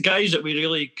guys that we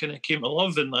really kind of came to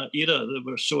love in that era.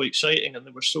 They were so exciting and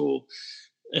they were so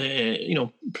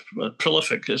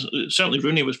prolific. Certainly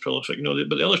Rooney was prolific,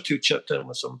 but the other two chipped in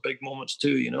with some big moments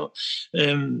too,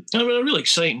 and they were a really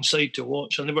exciting side to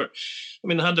watch. And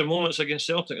they had their moments against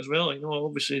Celtic as well,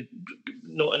 obviously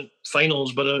not in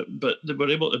finals, but they were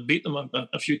able to beat them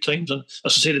a few times, and as I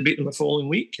say, they beat them the following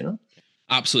week,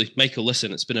 Absolutely. Michael,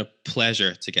 listen, it's been a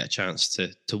pleasure to get a chance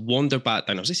to wander back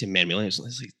down. I was going to say memory lane. It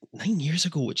was like 9 years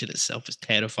ago, which in itself is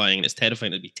terrifying. And it's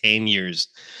terrifying to be 10 years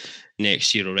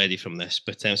next year already from this.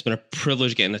 But it's been a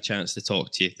privilege getting a chance to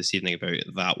talk to you this evening about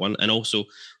that one. And also,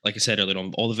 like I said earlier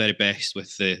on, all the very best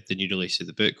with the new release of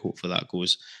the book. Hopefully that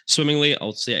goes swimmingly.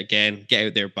 I'll say it again, get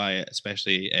out there, buy it,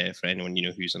 especially for anyone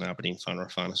who's an Aberdeen fan or a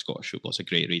fan of Scottish football. It's a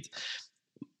great read.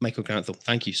 Michael Grantham,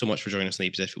 thank you so much for joining us on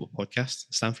the ABZ Football Podcast.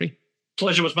 Stand free.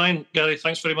 Pleasure was mine, Gary.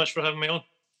 Thanks very much for having me on.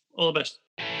 All the best.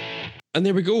 And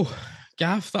there we go.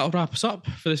 Gav, that'll wrap us up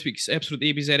for this week's episode of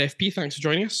the ABZFP. Thanks for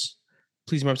joining us.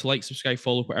 Please remember to like, subscribe,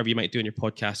 follow, whatever you might do on your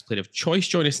podcast player of choice.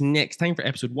 Join us next time for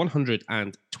episode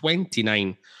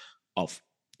 129 of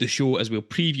the show, as we'll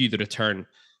preview the return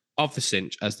of the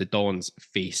Cinch as the Dons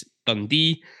face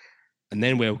Dundee, and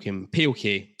then welcome POK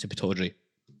to Pittodrie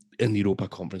in the Europa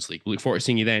Conference League. We look forward to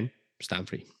seeing you then. Stand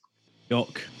free.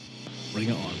 York, bring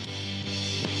it on.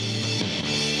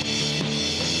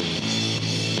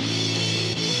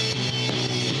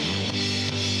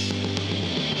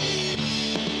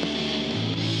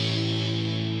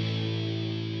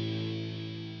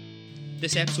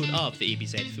 This episode of the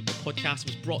ABZ Football Podcast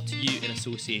was brought to you in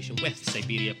association with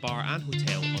Siberia Bar and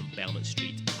Hotel on Belmont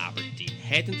Street, Aberdeen.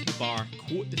 Head into the bar,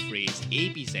 quote the phrase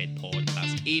ABZ Pod,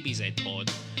 that's ABZ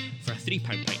Pod, for a £3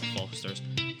 pint of Foster's,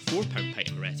 £4 pint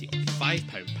of Moretti, or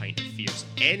 £5 pint of Fierce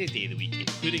any day of the week,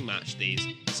 including match days.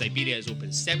 Siberia is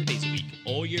open 7 days a week,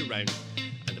 all year round,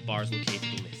 and the bar is located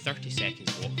only 30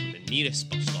 seconds walk from the nearest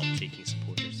bus stop, taking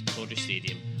supporters to Pittodrie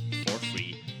Stadium for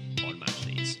free on match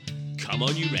days. Come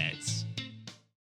on, you Reds!